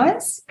with my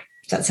eyes.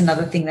 That's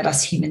another thing that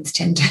us humans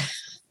tend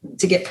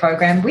to get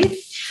programmed with.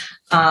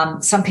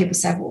 Some people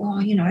say, well,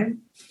 a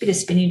bit of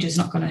spinach is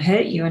not going to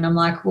hurt you. And I'm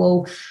like,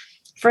 well,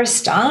 for a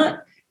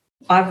start,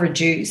 I've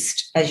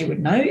reduced, as you would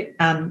know,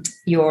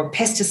 your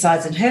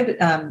pesticides and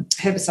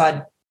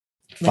herbicide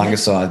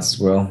fungicides as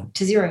well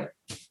to zero.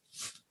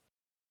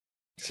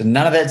 So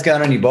none of that's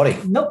going on your body.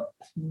 Nope,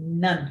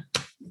 none.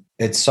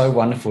 it's so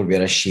wonderful to be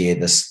able to share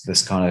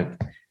this kind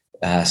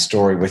of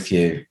story with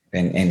you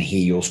and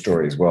hear your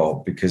story as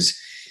well, because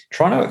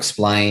trying to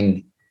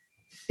explain,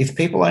 if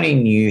people only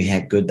knew how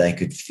good they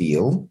could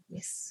feel,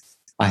 yes,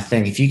 I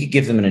think if you could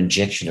give them an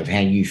injection of how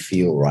you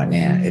feel right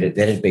now,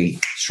 that'd be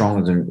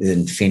stronger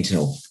than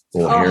fentanyl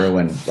or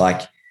heroin.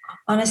 Like,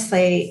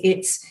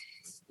 honestly,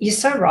 you're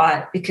so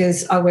right,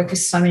 because I work with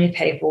so many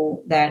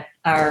people that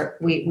are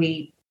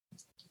we're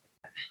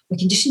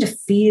conditioned to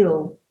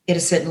feel at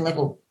a certain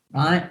level,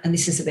 right? And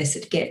this is the best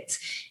it gets.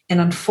 And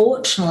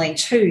unfortunately,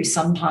 too,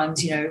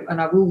 sometimes, and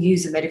I will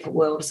use the medical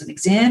world as an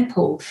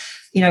example,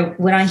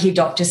 when I hear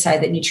doctors say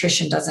that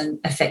nutrition doesn't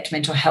affect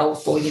mental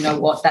health, or,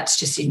 that's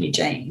just in your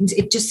genes,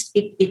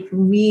 it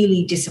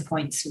really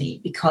disappoints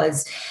me,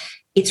 because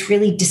it's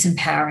really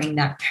disempowering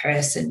that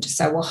person to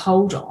say, well,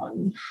 hold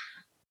on,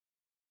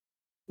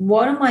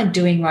 what am I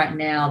doing right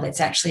now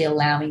that's actually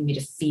allowing me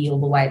to feel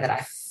the way that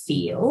I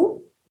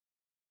feel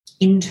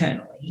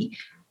internally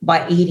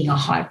by eating a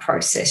high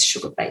processed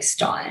sugar-based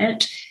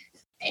diet?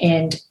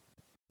 And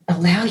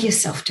allow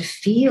yourself to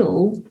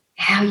feel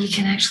how you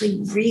can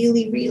actually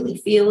really, really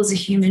feel as a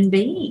human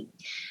being.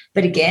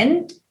 But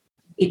again,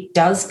 it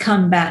does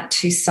come back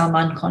to some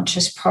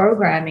unconscious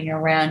programming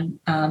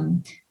around,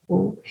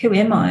 well, who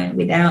am I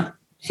without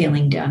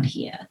feeling down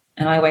here?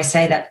 And I always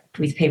say that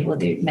with people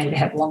that maybe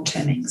have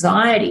long-term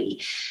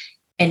anxiety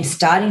and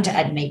starting to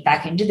add meat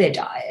back into their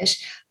diet,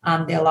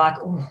 they're like,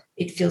 oh,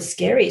 it feels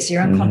scary. So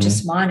your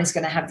unconscious mind is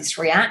going to have this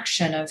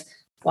reaction of,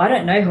 well, I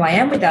don't know who I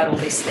am without all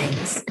these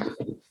things.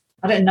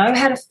 I don't know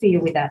how to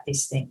feel without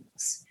these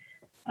things,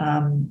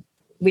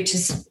 which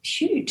is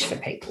huge for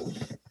people.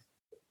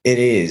 It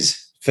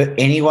is. For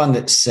anyone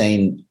that's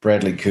seen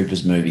Bradley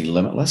Cooper's movie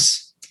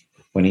Limitless,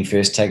 when he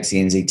first takes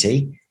the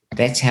NZT,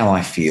 that's how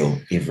I feel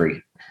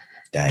every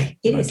day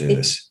when I do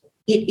this.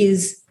 It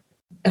is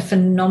a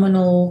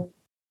phenomenal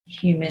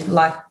human.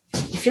 Like,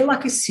 you feel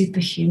like a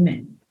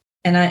superhuman.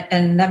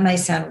 And that may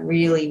sound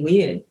really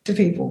weird to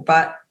people,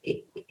 but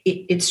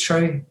it's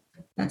true.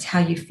 That's how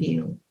you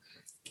feel.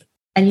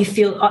 And you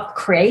feel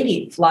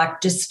creative,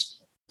 like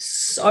just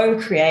so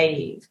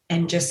creative,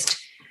 and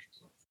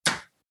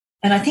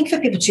I think for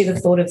people too, the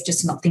thought of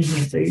just not thinking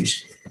of food,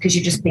 because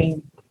you're just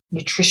being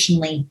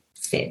nutritionally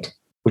fed.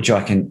 Which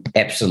I can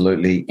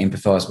absolutely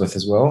empathise with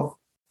as well.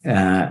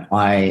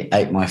 I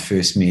ate my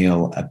first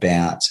meal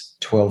about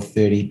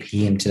 12:30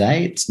 p.m.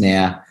 today. It's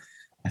now,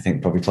 I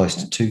think, probably close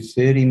to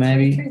 2:30,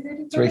 maybe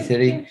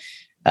 3:30.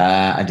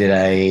 I did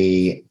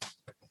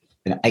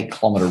an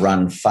 8-kilometre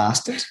run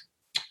fasted.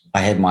 I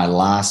had my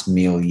last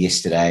meal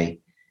yesterday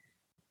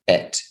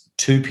at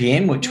 2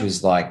 p.m., which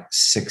was like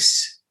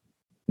 6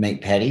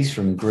 meat patties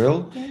from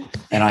grill,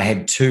 and I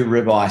had 2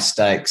 ribeye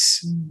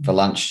steaks for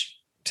lunch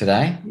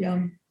today.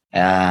 Yum.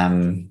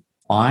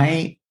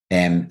 I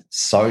am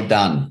so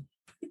done.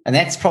 And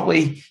that's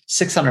probably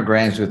 600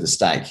 grams worth of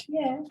steak.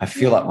 Yeah. I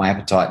feel like my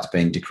appetite's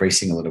been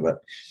decreasing a little bit.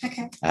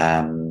 Okay.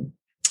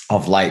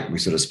 Of late, we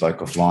sort of spoke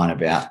offline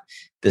about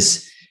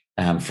this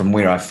from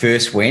where I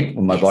first went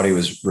when my body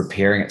was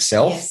repairing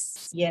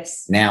itself.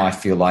 Yes. Now I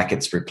feel like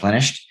it's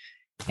replenished.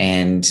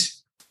 And,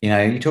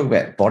 you talk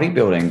about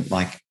bodybuilding.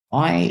 Like,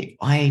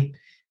 I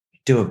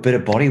do a bit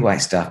of body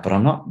weight stuff, but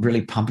I'm not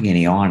really pumping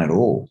any iron at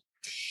all.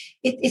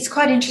 It's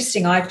quite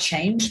interesting. I've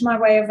changed my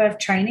way of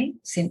training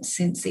since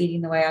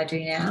eating the way I do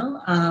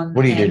now.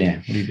 What do you do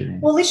now?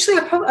 Well,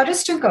 literally, I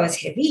just don't go as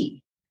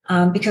heavy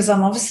because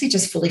I'm obviously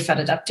just fully fat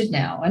adapted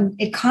now. And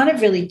it kind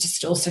of really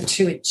just also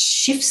too, it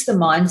shifts the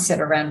mindset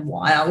around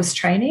why I was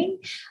training.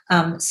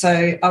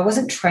 So I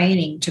wasn't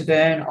training to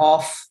burn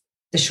off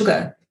the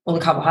sugar or the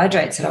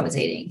carbohydrates that I was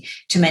eating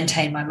to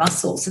maintain my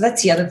muscle. So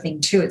that's the other thing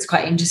too. It's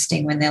quite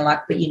interesting when they're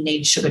like, but you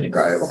need sugar to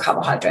grow or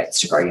carbohydrates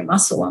to grow your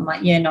muscle. I'm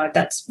like, yeah, no,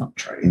 that's not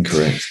true.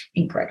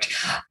 Incorrect.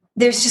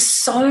 There's just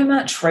so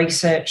much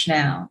research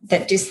now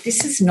that this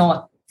is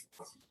not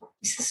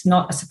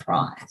a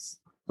surprise.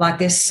 Like,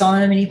 there's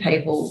so many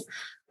people,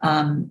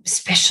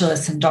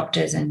 specialists and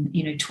doctors, and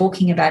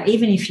talking about,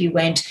 even if you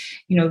went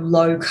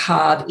low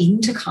carb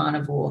into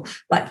carnivore,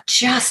 like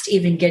just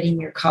even getting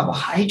your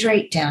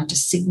carbohydrate down to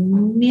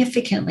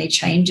significantly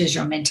changes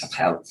your mental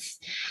health,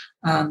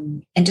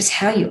 and just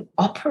how you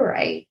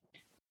operate.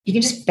 You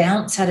can just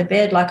bounce out of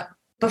bed. Like,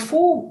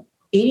 before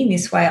eating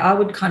this way, I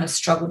would kind of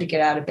struggle to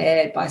get out of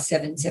bed by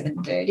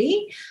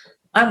 7:30.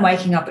 I'm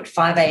waking up at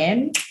 5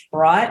 a.m,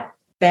 right,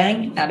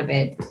 bang, out of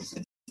bed.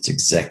 It's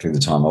exactly the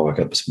time I woke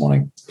up this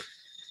morning.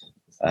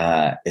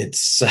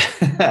 It's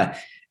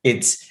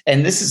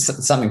and this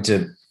is something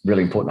to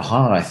really important to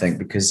highlight, I think,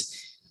 because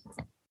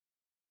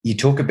you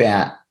talk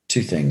about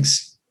two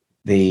things: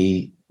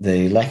 the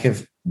lack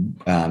of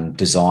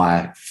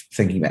desire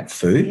thinking about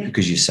food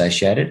because you're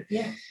satiated.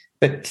 Yeah.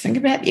 But think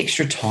about the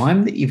extra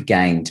time that you've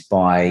gained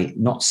by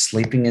not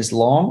sleeping as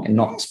long and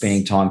not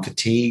spending time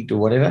fatigued or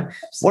whatever.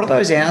 Absolutely. What are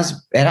those hours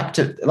add up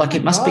to? Like,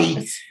 it must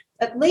be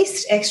at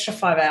least extra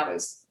 5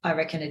 hours, I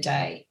reckon, a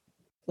day.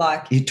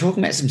 Like, you're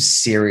talking about some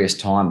serious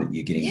time that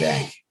you're getting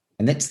back.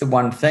 And that's the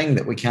one thing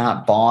that we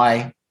can't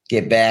buy,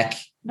 get back.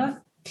 No.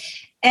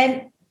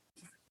 And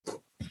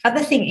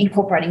other thing,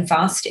 incorporating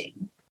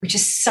fasting, which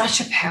is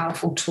such a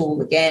powerful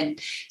tool. Again,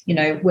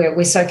 where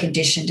we're so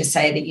conditioned to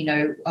say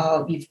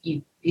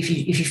that, if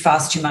you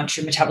fast too much,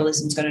 your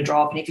metabolism is going to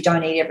drop, and if you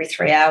don't eat every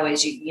 3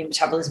 hours, your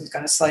metabolism is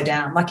going to slow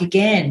down. Like,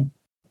 again,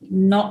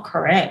 not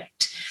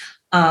correct.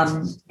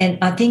 And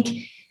I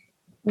think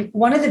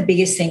one of the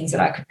biggest things that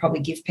I could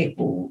probably give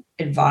people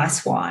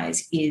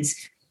advice-wise is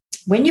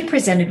when you're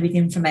presented with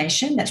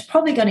information that's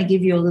probably going to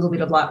give you a little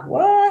bit of like,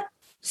 what?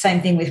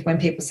 Same thing with when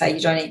people say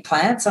you don't eat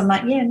plants. I'm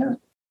like, yeah, no.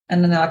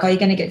 And then they're like, are you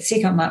going to get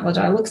sick? I'm like, well,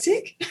 do I look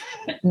sick?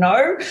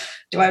 No.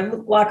 Do I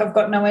look like I've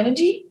got no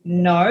energy?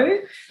 No.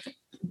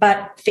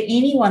 But for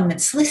anyone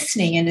that's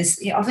listening and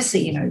is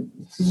obviously,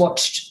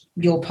 watched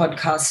your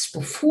podcast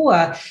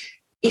before,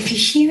 if you're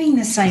hearing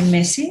the same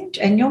message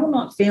and you're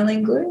not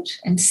feeling good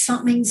and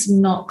something's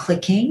not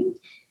clicking,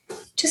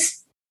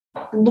 just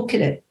look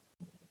at it.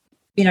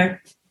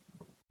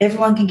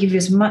 Everyone can give you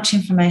as much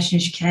information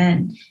as you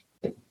can,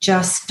 but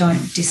just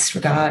don't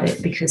disregard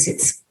it because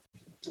it's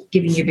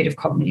giving you a bit of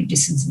cognitive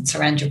dissonance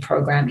around your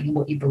programming and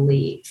what you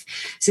believe.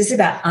 So it's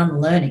about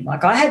unlearning.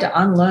 Like, I had to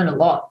unlearn a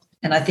lot.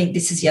 And I think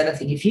this is the other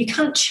thing. If you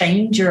can't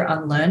change your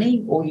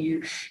unlearning or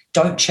you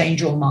don't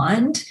change your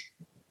mind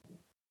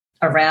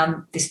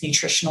around this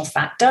nutritional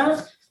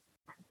factor,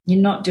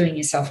 you're not doing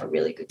yourself a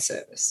really good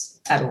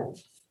service at all.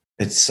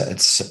 It's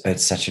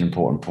such an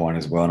important point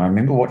as well. And I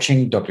remember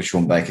watching Dr.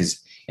 Sean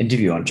Baker's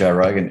interview on Joe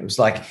Rogan. It was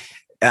like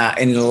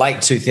in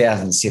late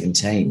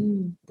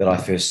 2017 that I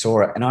first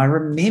saw it. And I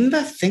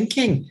remember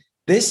thinking,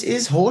 this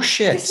is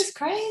horseshit. This is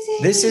crazy.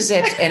 This is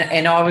it.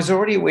 And I was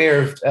already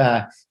aware of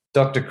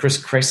Dr. Chris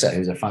Kresser,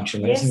 who's a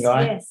functional medicine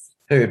guy,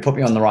 who put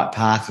me on the right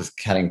path with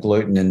cutting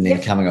gluten and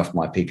then coming off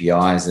my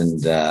PPIs and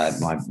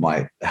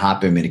my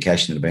heartburn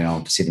medication that I've been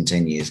on for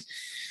 17 years.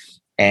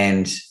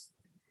 And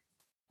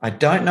I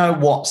don't know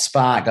what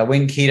sparked. I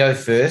went keto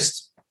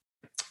first,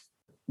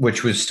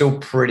 which was still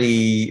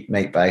pretty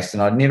meat-based,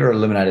 and I'd never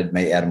eliminated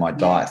meat out of my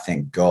diet,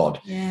 thank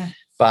God. Yeah.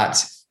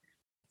 But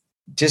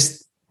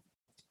just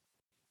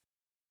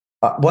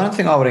one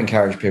thing I would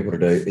encourage people to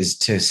do is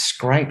to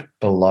scrape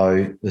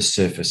below the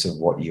surface of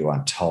what you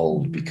are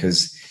told,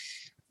 because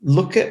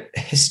look at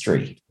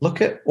history. Look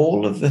at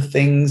all of the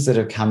things that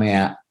have come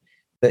out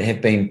that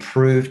have been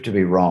proved to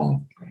be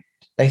wrong.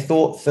 They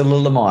thought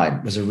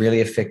thalidomide was a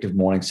really effective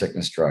morning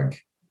sickness drug.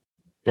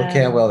 Look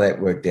how well that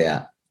worked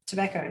out.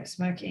 Tobacco,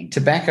 smoking.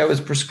 Tobacco was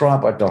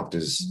prescribed by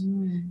doctors.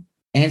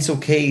 Ansel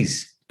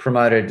Keys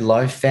promoted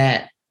low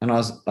fat. And I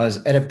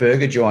was at a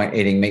burger joint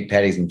eating meat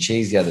patties and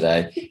cheese the other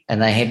day,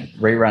 and they had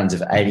reruns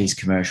of 80s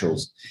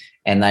commercials,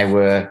 and they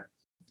were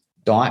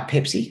Diet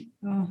Pepsi,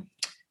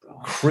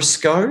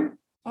 Crisco,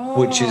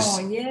 which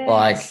is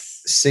like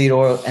seed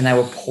oil, and they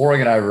were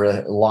pouring it over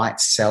a light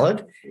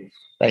salad.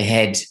 They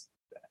had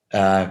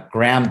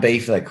ground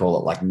beef, they call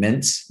it, like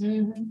mince,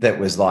 that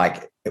was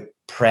like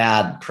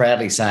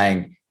proudly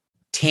saying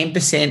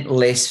 10%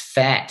 less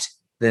fat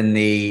than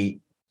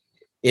the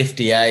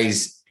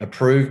FDA's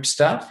approved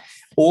stuff.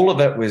 All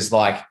of it was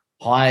like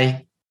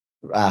highly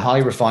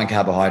refined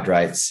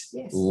carbohydrates,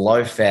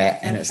 low fat,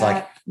 and it's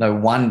like no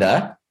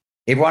wonder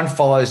everyone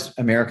follows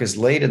America's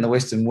lead in the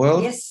Western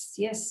world.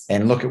 Yes.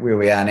 And look at where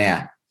we are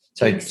now.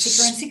 So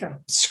sicker and sicker.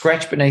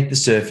 Scratch beneath the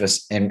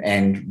surface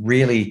and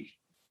really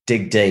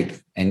dig deep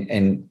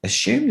and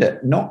assume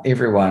that not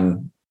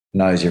everyone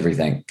knows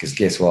everything, because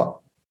guess what?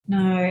 No,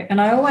 and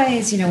I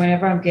always,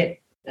 whenever I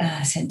get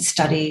sent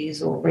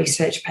studies or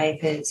research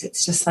papers,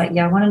 it's just like,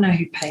 I want to know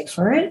who paid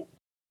for it.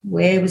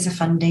 Where was the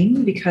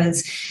funding?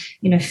 Because,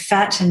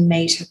 fat and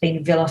meat have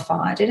been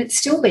vilified, and it's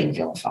still being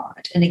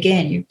vilified. And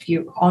again,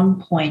 you're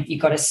on point. You've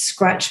got to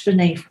scratch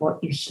beneath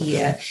what you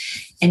hear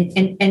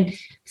and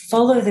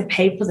follow the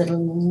people that are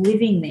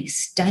living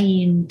this day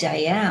in,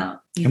 day out.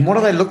 And what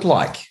do they look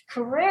like?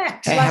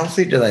 Correct. How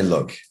healthy do they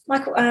look?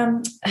 Like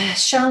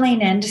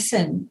Charlene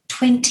Anderson,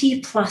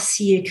 20-plus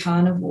year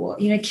carnivore.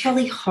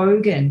 Kelly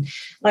Hogan.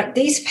 Like,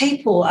 these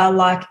people are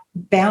like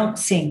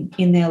bouncing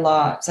in their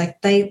lives. Like,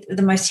 they're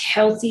the most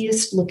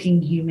healthiest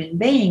looking human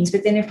beings.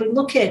 But then if we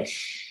look at,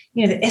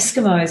 the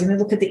Eskimos and we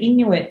look at the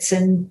Inuits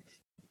and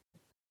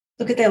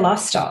look at their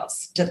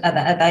lifestyles,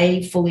 are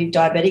they fully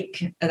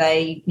diabetic? Are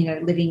they,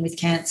 living with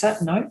cancer?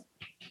 No.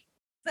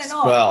 They're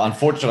not. Well,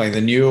 unfortunately, the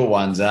newer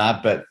ones are,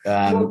 but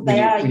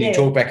when you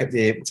talk back at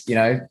the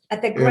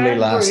early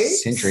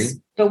last century.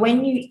 But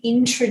when you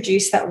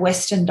introduce that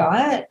Western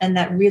diet and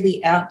that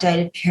really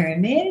outdated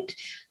pyramid,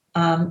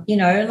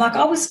 like,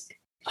 I was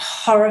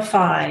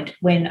horrified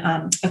when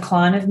a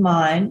client of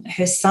mine,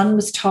 her son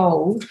was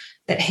told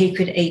that he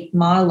could eat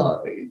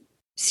Milo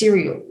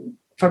cereal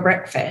for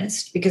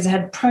breakfast because it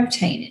had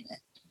protein in it.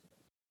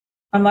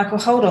 I'm like,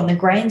 well, hold on, the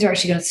grains are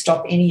actually going to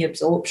stop any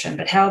absorption,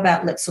 but how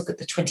about let's look at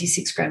the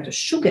 26 grams of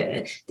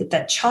sugar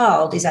that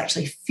child is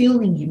actually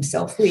fueling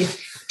himself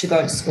with to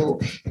go to school.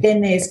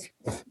 Then there's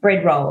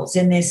bread rolls,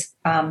 and there's,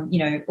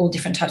 all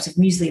different types of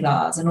muesli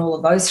bars and all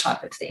of those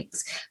type of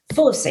things,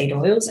 full of seed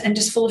oils and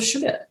just full of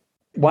sugar.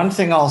 One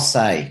thing I'll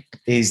say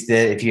is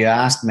that if you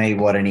ask me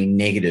what any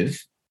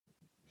negative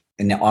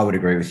and I would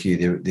agree with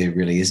you, there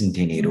really isn't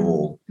any at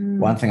all.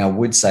 One thing I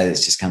would say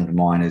that's just come to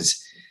mind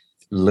is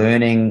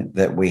learning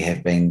that we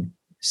have been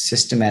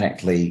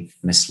systematically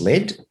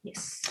misled.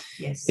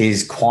 Yes.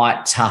 Is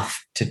quite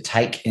tough to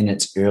take in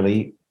its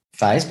early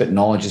phase, but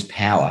knowledge is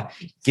power.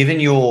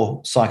 Given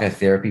your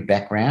psychotherapy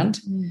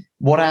background,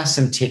 what are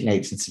some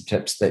techniques and some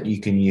tips that you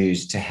can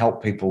use to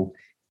help people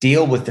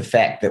deal with the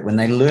fact that when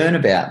they learn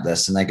about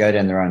this and they go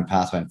down their own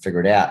pathway and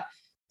figure it out,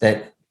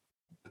 that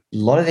a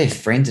lot of their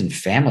friends and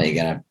family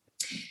are going to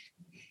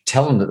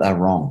tell them that they're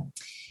wrong?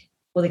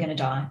 Or they're going to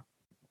die.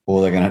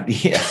 Or they're going to,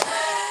 yeah.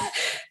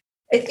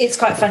 It's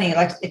quite funny.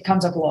 Like, it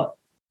comes up a lot.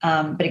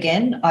 But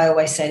again, I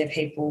always say to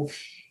people,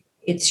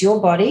 it's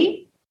your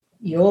body,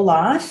 your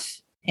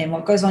life, and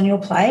what goes on your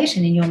plate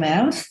and in your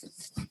mouth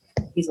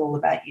is all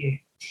about you.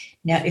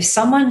 Now, if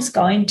someone's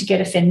going to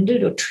get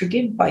offended or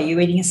triggered by you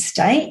eating a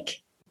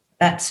steak,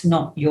 that's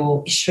not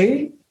your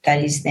issue.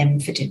 That is them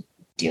to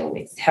deal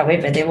with.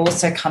 However, they're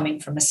also coming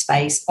from a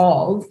space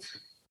of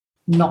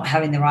not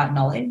having the right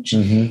knowledge.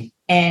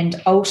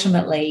 And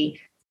ultimately,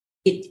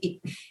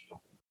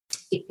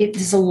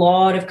 there's a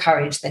lot of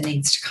courage that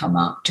needs to come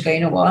up to go,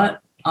 you know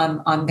what,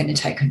 I'm going to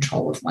take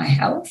control of my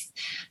health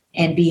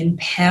and be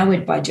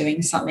empowered by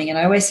doing something. And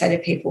I always say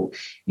to people,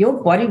 your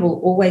body will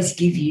always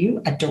give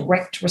you a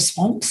direct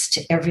response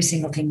to every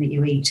single thing that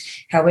you eat.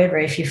 However,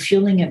 if you're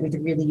fueling it with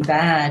really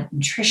bad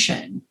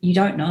nutrition, you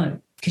don't know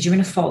because you're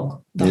in a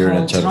fog the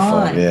whole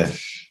time. Yeah.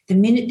 The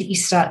minute that you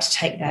start to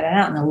take that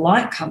out and the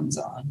light comes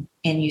on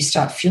and you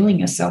start fueling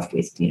yourself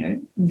with,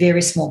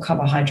 very small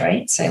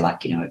carbohydrates, say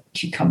like,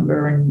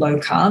 cucumber and low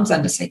carbs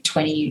under, say,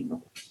 20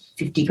 or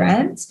 50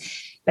 grams,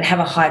 but have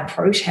a high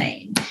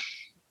protein,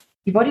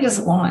 your body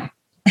doesn't lie.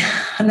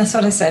 And that's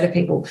what I say to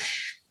people.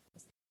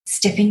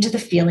 Step into the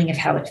feeling of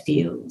how it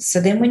feels.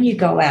 So then when you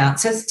go out,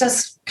 so it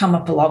does come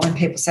up a lot when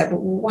people say, but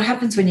what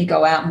happens when you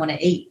go out and want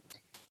to eat?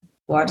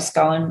 Well, I just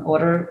go and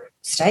order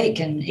steak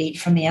and eat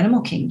from the animal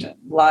kingdom.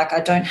 Like,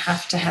 I don't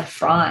have to have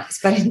fries.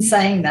 But in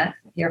saying that,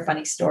 here's a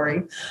funny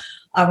story.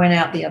 I went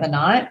out the other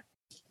night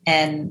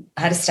and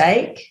I had a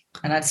steak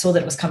and I saw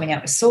that it was coming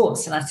out with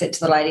sauce. And I said to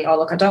the lady, oh,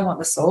 look, I don't want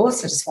the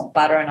sauce. I just want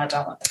butter and I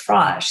don't want the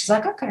fries. She's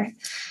like, okay.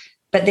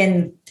 But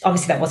then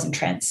obviously that wasn't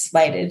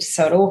translated.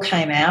 So it all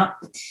came out.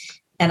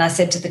 And I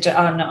said to the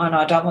oh, no,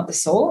 I don't want the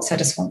sauce. I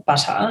just want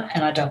butter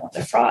and I don't want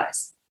the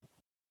fries.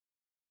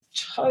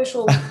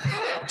 Total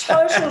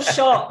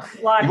shock.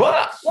 Like,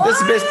 what? That's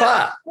the best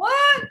part.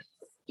 What?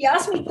 He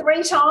asked me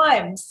 3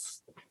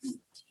 times.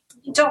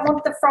 You don't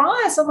want the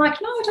fries? I'm like,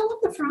 no, I don't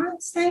want the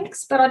fries,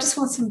 thanks, but I just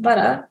want some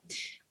butter.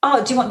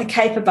 Oh, do you want the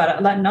caper butter?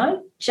 I'm like,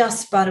 no,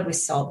 just butter with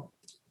salt.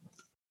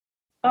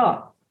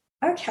 Oh,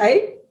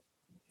 okay.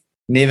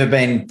 Never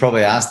been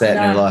probably asked that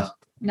in your life.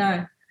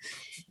 No.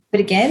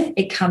 But again,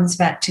 it comes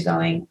back to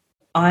going,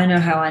 I know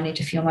how I need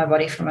to fuel my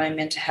body for my own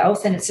mental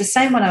health. And it's the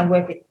same when I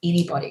work with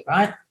anybody,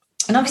 right?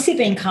 And obviously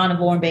being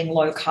carnivore and being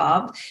low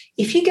carb,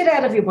 if you get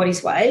out of your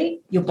body's way,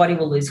 your body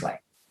will lose weight.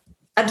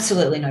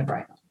 Absolutely no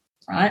brainer,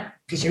 right?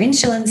 Because your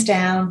insulin's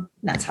down, and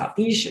that's half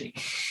the issue.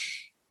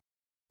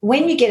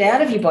 When you get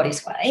out of your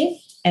body's way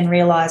and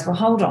realise, well,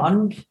 hold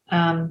on,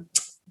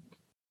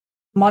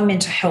 my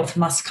mental health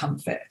must come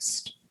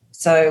first.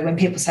 So when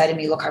people say to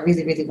me, look, I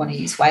really, really want to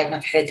lose weight and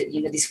I've heard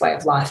that, this way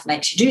of life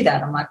makes you do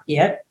that. I'm like,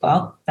 yeah,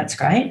 well, that's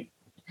great.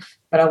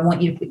 But I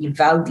want you to put your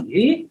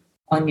value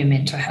on your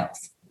mental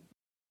health,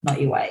 not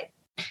your weight,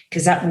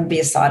 because that will be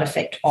a side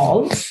effect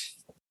of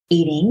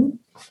eating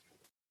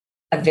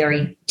a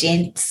very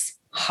dense,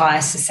 high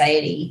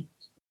society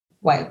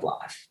way of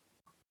life.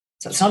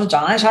 So it's not a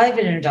diet. I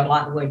even don't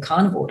like the word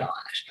carnivore diet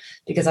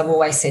because I've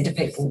always said to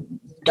people,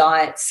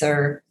 diets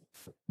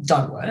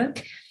don't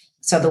work.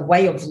 So the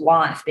way of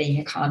life being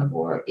a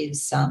carnivore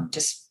is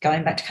just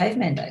going back to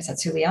caveman days.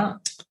 That's who we are.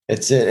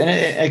 It's it.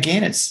 And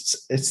again,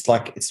 it's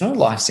like it's not a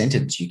life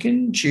sentence. You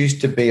can choose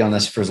to be on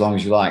this for as long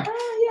as you like.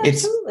 Oh, yeah,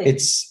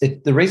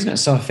 absolutely. The reason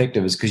it's so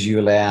effective is because you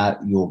allow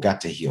your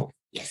gut to heal.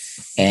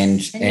 Yes.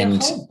 And your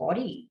whole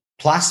body.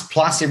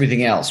 Plus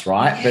everything else,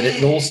 right? Yeah. But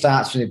it all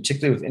starts from,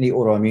 particularly with any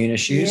autoimmune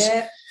issues.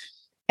 Yeah.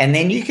 And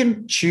then you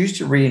can choose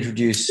to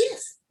reintroduce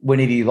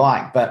whenever you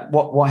like. But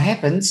what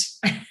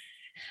happens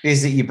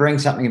is that you bring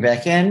something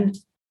back in.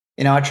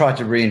 I tried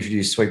to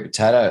reintroduce sweet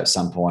potato at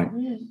some point.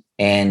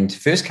 And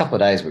first couple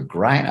of days were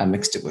great. I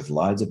mixed it with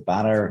loads of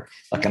butter.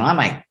 And I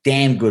make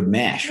damn good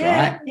mash,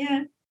 right?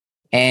 Yeah.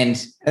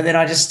 And then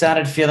I just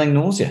started feeling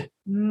nausea.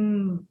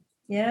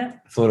 Yeah.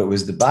 I thought it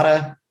was the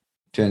butter.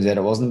 Turns out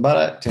it wasn't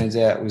butter. Turns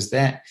out it was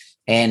that.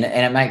 And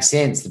it makes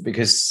sense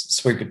because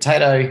sweet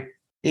potato,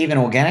 even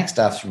organic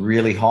stuff's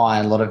really high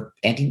in a lot of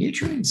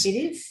anti-nutrients. It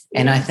is.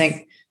 I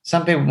think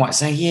some people might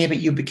say, yeah, but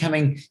you're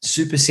becoming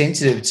super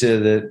sensitive to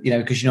the,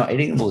 because you're not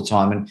eating them all the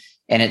time.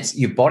 And it's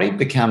your body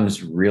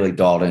becomes really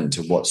dialed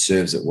into what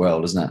serves it well,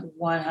 doesn't it?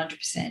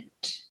 100%.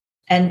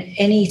 And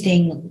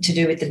anything to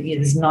do with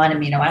there's 9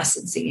 amino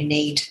acids that you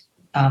need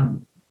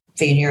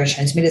for your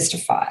neurotransmitters to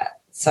fire.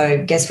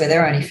 So guess where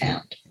they're only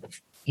found?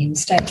 In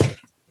steak,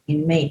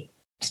 in meat.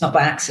 It's not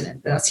by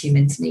accident, but us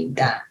humans need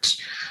that.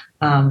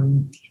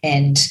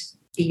 And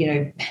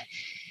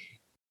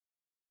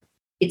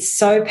it's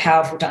so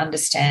powerful to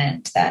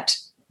understand that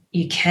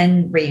you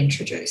can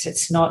reintroduce.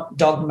 It's not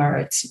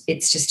dogma.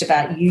 It's just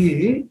about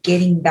you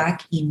getting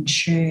back in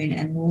tune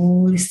and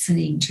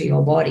listening to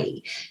your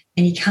body.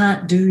 And you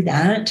can't do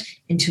that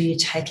until you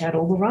take out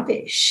all the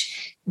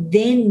rubbish.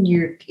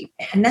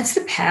 And that's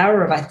the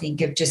power of, I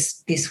think, of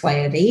just this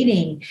way of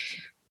eating.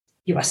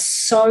 You are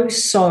so,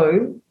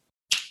 so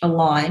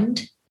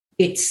aligned.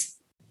 It's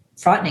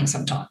frightening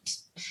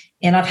sometimes.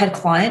 And I've had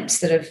clients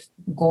that have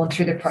gone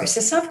through the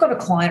process. I've got a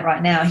client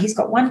right now. He's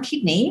got one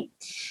kidney.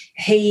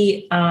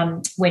 He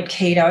went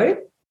keto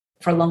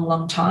for a long,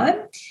 long time.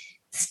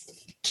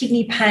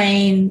 Kidney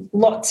pain,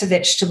 lots of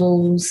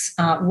vegetables,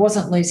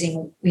 wasn't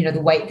losing,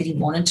 the weight that he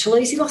wanted to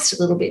lose. He lost a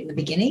little bit in the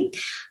beginning,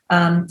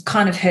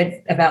 kind of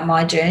heard about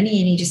my journey,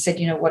 and he just said,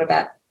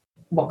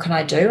 what can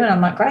I do? And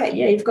I'm like, great,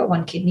 yeah, you've got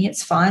one kidney,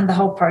 it's fine. The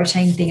whole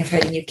protein thing of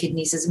hurting your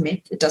kidneys is a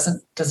myth. It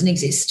doesn't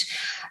exist.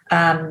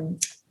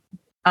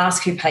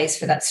 Ask who pays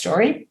for that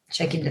story.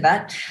 Check into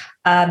that.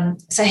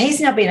 So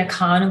he's now been a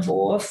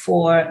carnivore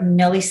for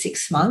nearly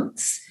 6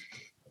 months.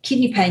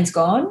 Kidney pain's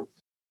gone.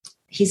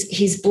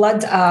 His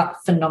bloods are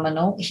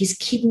phenomenal. His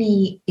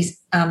kidney is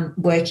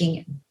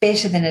working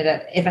better than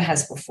it ever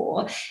has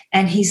before.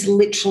 And he's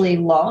literally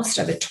lost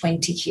over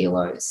 20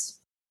 kilos.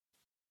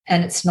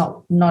 And it's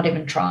not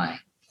even trying.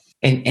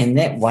 And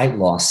that weight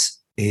loss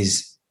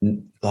is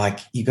like,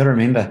 you got to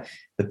remember,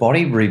 the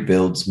body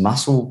rebuilds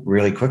muscle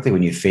really quickly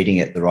when you're feeding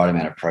it the right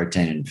amount of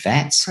protein and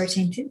fats.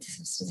 Protein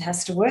synthesis, it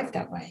has to work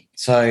that way.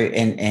 So,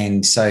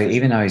 and so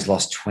even though he's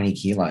lost 20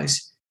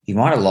 kilos, he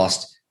might have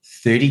lost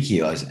 30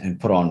 kilos and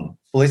put on,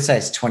 well, let's say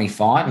it's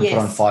 25 and put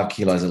on 5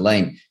 kilos of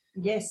lean.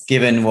 Yes.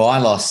 Given, I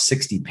lost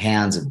 60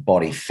 pounds of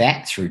body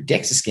fat through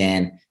DEXA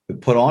scan,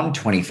 but put on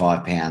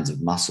 25 pounds of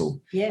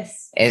muscle.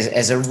 Yes.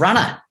 As a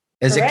runner,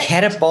 as Correct. a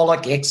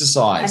catabolic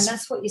exercise. And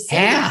that's what you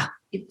said. How?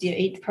 You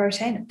eat the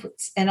protein it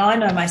puts. And I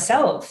know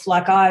myself,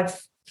 like I've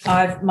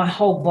my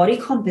whole body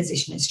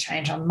composition has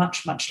changed. I'm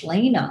much, much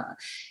leaner.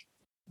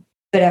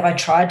 But have I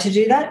tried to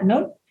do that?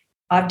 No.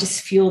 I've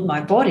just fueled my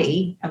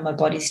body, and my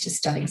body's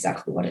just done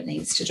exactly what it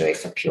needs to do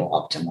for pure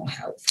optimal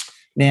health.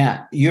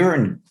 Now,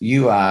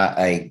 you are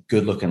a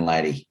good-looking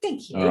lady.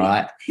 Thank you. All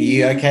right. Are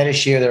you okay to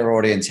share with our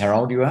audience how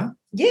old you are?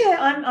 Yeah,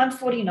 I'm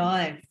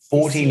 49.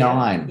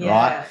 49, Yeah.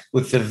 right?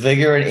 With the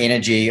vigor and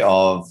energy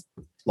of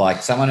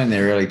like someone in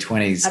their early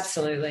 20s.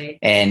 Absolutely.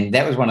 And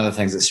that was one of the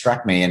things that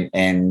struck me.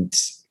 And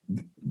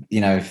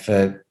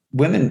for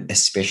women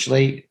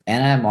especially,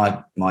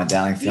 Anna, my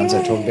darling fiance,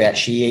 I talk about,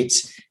 she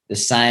eats the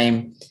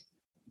same.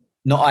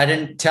 No, I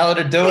didn't tell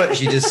her to do it.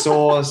 She just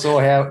saw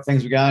how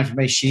things were going for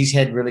me. She's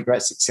had really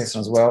great success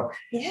as well,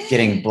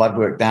 getting blood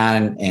work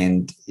done,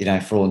 and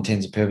for all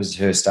intents and purposes,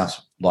 her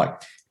stuff's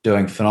like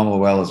doing phenomenal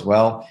well as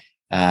well.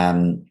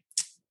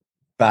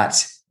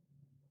 But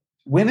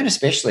women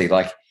especially,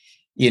 like,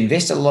 you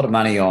invest a lot of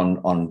money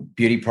on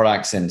beauty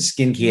products and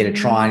skincare to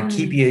try and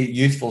keep your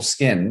youthful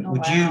skin.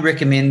 Would you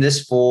recommend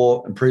this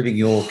for improving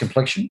your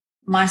complexion?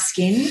 My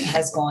skin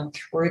has gone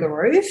through the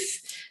roof,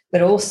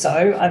 but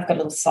also I've got a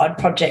little side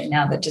project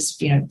now that just,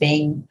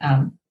 being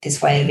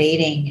this way of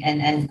eating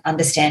and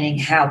understanding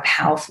how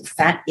powerful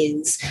fat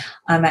is,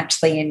 I'm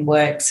actually in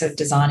works of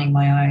designing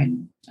my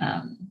own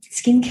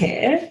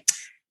skincare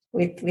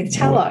with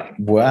tallow.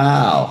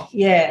 Wow.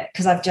 Yeah,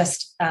 because I've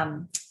just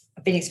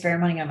I've been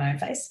experimenting on my own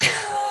face,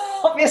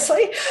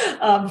 obviously,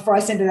 before I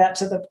send it out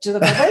to the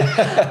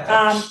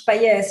public.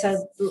 But yeah,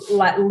 so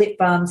like lip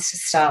balms to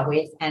start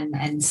with, and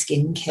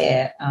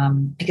skincare,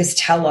 because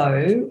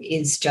tallow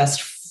is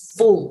just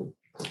full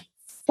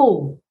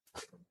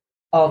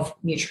of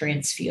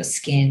nutrients for your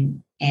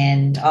skin.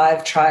 And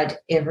I've tried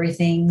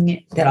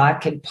everything that I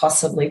could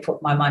possibly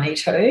put my money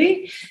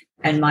to,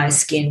 and my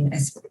skin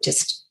is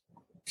just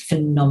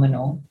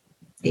phenomenal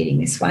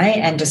eating this way,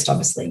 and just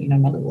obviously,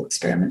 my little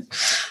experiment.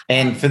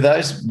 And for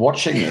those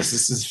watching this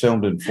is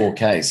filmed in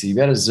 4K, so you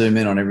better zoom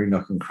in on every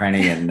nook and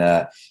cranny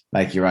and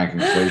make your own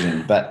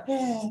conclusion. But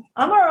yeah,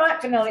 I'm all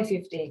right for nearly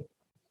 50.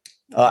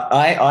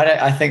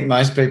 I think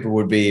most people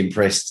would be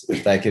impressed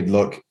if they could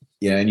look,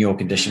 in your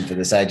condition for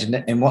this age.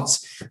 And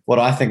what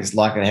I think is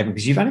likely to happen,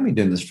 because you've only been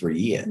doing this for a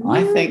year,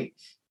 I think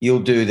you'll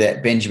do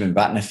that Benjamin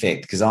Button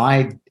effect, because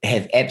I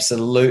have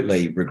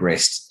absolutely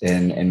regressed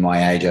in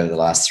my age over the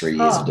last 3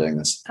 years of doing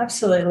this.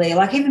 Absolutely.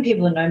 Like, even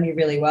people who know me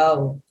really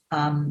well,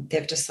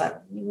 they're just like,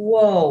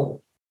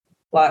 whoa,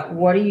 like,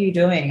 what are you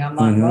doing? I'm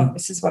like, well,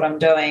 this is what I'm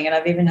doing. And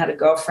I've even had a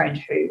girlfriend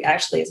who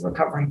actually is a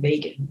recovering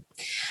vegan.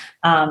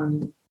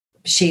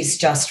 She's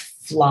just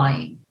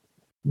flying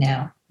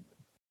now.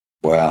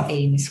 Wow.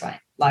 Eating this way.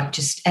 Like,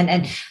 just,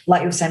 and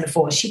like you were saying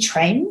before, she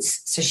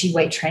trains, so she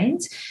weight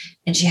trains,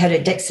 and she had her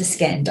DEXA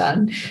scan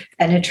done,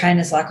 and her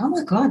trainer's like, oh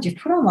my God, you've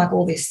put on like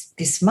all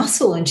this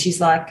muscle. And she's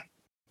like,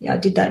 yeah, I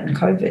did that in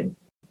COVID.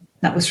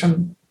 That was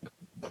from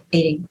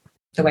eating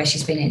the way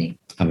she's been eating.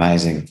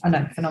 Amazing. I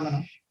know,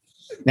 phenomenal.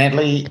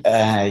 Natalie,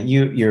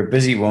 you're a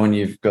busy woman.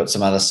 You've got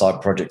some other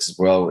side projects as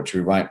well, which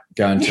we won't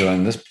go into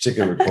in this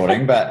particular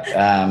recording, but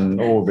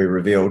all will be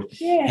revealed.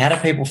 Yes. How do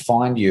people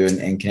find you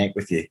and connect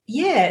with you?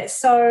 Yeah,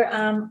 so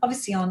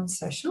obviously on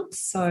socials.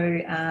 So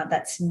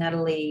that's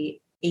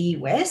Natalie E.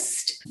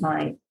 West.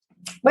 My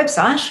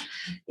website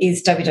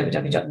is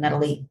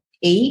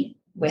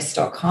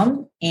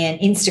www.natalieewest.com, and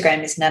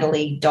Instagram is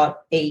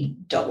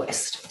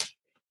natalie.e.west.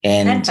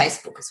 And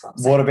Facebook as well.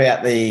 What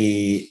about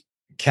the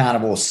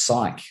Carnivore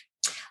Psych?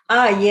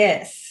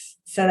 Yes.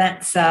 So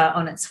that's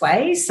on its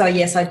way. So,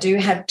 yes, I do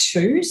have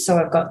two. So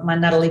I've got my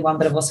Natalie one,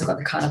 but I've also got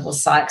the Carnivore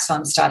Psych. So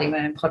I'm starting my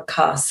own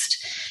podcast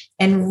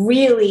and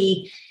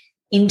really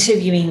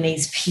interviewing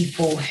these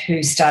people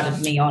who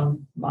started me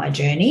on my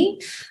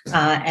journey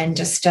and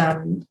just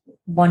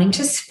wanting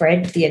to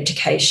spread the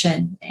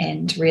education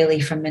and really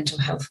from mental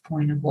health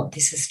point of what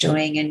this is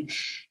doing. And,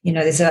 you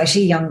know, there's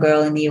actually a young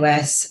girl in the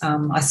US.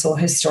 I saw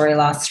her story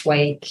last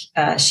week.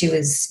 She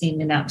was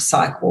in and out of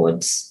psych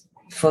wards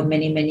for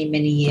many, many,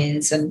 many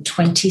years and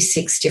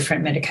 26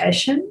 different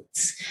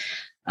medications.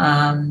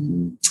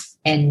 And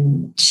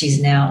she's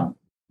now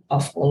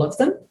off all of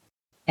them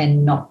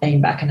and not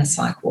been back in a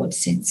psych ward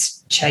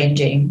since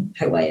changing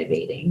her way of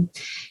eating.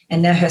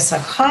 And now her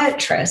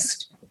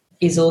psychiatrist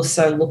is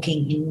also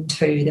looking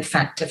into the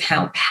fact of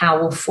how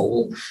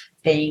powerful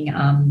being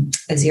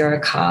a zero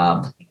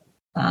carb,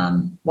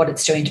 what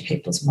it's doing to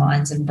people's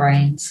minds and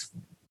brains,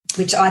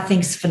 which I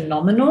think is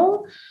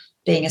phenomenal,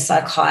 being a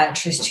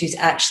psychiatrist who's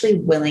actually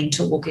willing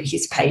to look at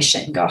his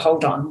patient and go,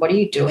 hold on, what are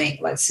you doing?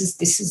 Like,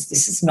 this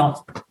is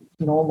not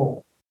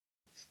normal.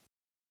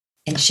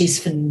 And she's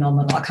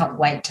phenomenal. I can't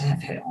wait to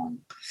have her on.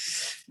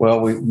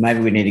 Well, maybe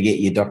we need to get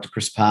you Dr.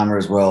 Chris Palmer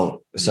as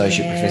well,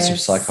 Associate Professor of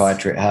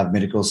Psychiatry at Harvard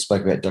Medical,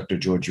 spoke about Dr.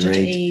 Georgia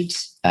Reed.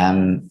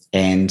 And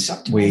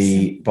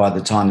by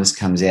the time this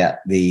comes out,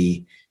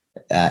 the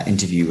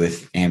interview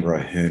with Amber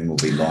O'Hearn will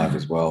be live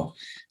as well.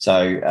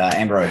 So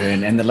Amber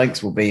O'Hearn, and the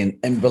links will be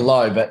in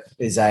below, but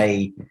there's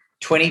a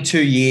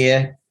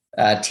 22-year,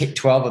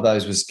 12 of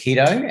those was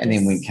keto, and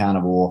then went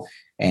carnivore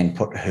and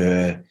put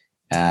her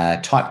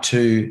type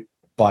 2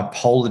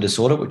 bipolar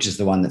disorder, which is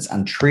the one that's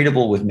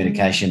untreatable with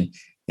medication,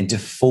 into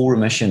full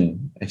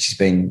remission. And she's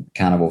been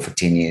carnivore for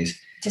 10 years.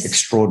 Just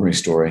extraordinary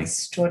story.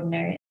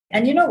 Extraordinary.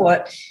 And you know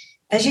what?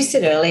 As you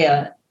said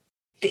earlier,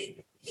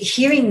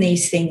 hearing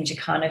these things, you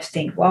kind of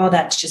think, wow,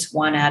 that's just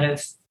one out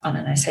of, I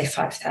don't know, say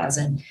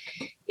 5,000.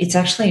 It's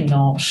actually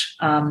not,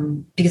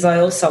 because I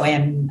also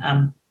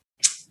am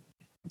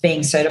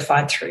being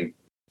certified through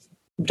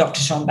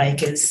Dr. Sean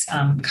Baker's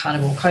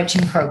carnivore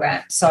coaching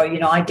program. So, you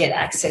know, I get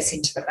access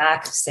into the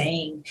back of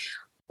seeing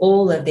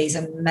all of these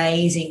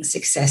amazing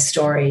success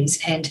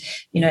stories and,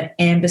 you know,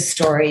 Amber's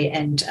story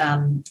and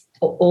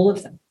all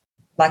of them,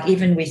 like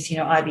even with, you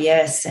know,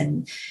 IBS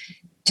and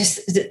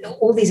just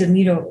all these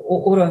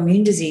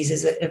autoimmune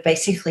diseases that are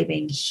basically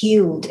being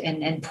healed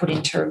and put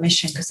into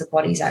remission because the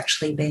body's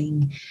actually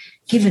being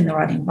given the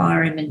right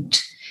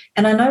environment.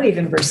 And I know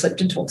even Bruce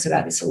Lipton talks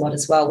about this a lot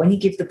as well. When you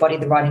give the body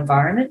the right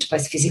environment,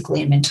 both physically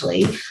and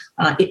mentally,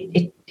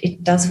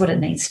 it does what it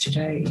needs to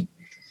do.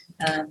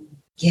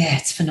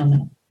 It's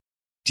phenomenal.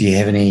 Do you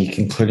have any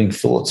concluding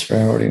thoughts for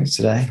our audience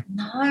today?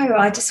 No,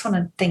 I just want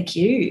to thank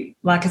you.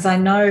 Because I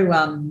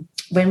know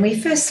when we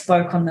first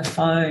spoke on the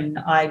phone,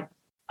 I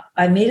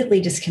immediately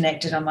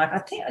disconnected. I'm like,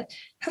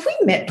 have we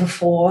met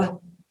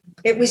before?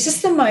 It was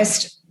just the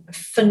most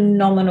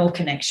phenomenal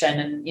connection.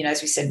 And, you know,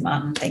 as we said,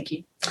 Martin, thank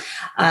you.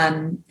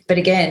 But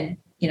again,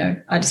 you know,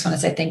 I just want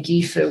to say thank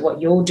you for what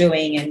you're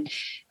doing and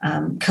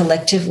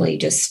collectively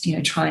just, you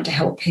know, trying to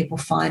help people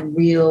find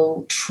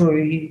real,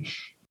 true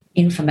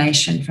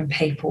information from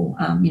people.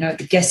 You know,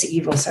 the guests that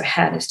you've also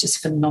had is just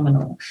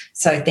phenomenal.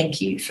 So thank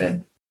you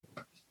for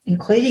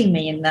including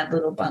me in that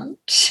little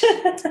bunch.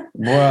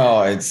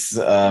 Well, it's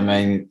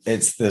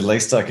the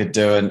least I could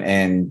do.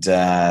 And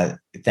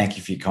thank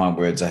you for your kind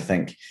words. I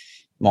think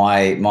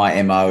my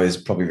MO is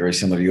probably very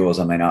similar to yours.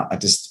 I mean, I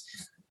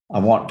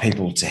want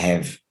people to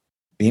have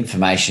the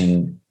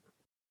information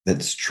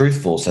that's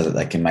truthful so that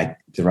they can make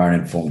their own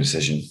informed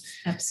decision.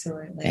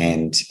 Absolutely.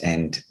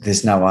 And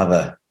there's no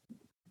other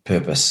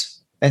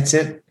purpose. That's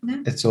it.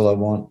 No. That's all I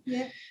want.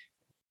 Yeah.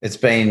 It's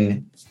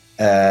been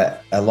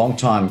a long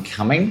time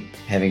coming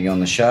having you on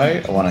the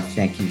show. I want to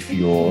thank you for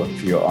your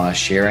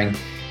honest sharing.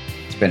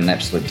 It's been an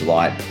absolute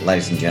delight.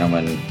 Ladies and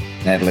gentlemen,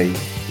 Natalie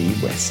E.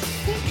 West.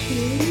 Thank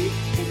you.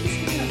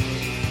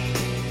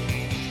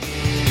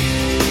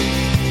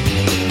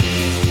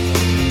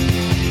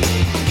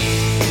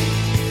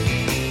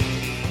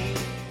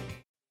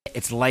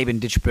 It's Laban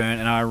Ditchburn,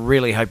 and I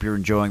really hope you're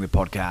enjoying the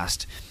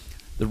podcast.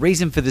 The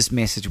reason for this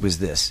message was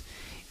this.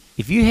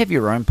 If you have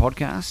your own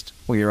podcast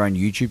or your own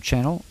YouTube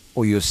channel,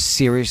 or you're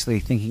seriously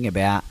thinking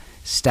about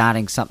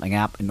starting something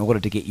up in order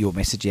to get your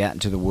message out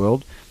into the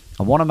world,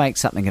 I want to make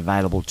something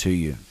available to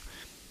you.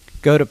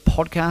 Go to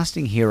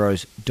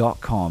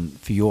podcastingheroes.com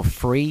for your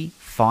free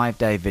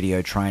 5-day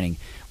video training.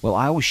 Well,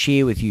 I will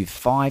share with you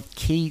 5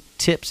 key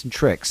tips and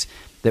tricks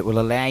that will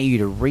allow you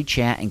to reach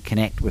out and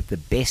connect with the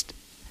best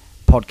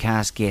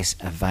podcast guests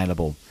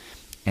available.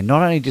 And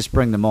not only just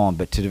bring them on,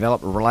 but to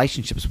develop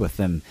relationships with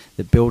them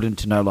that build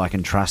into know, like,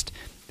 and trust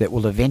that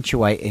will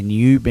eventuate in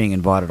you being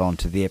invited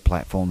onto their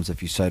platforms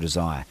if you so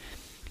desire.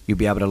 You'll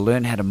be able to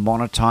learn how to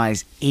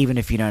monetize even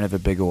if you don't have a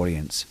big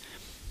audience.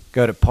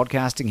 Go to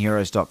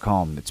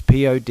podcastingheroes.com. It's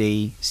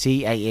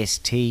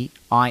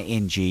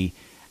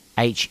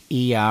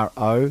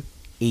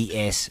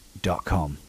podcastingheroes.com.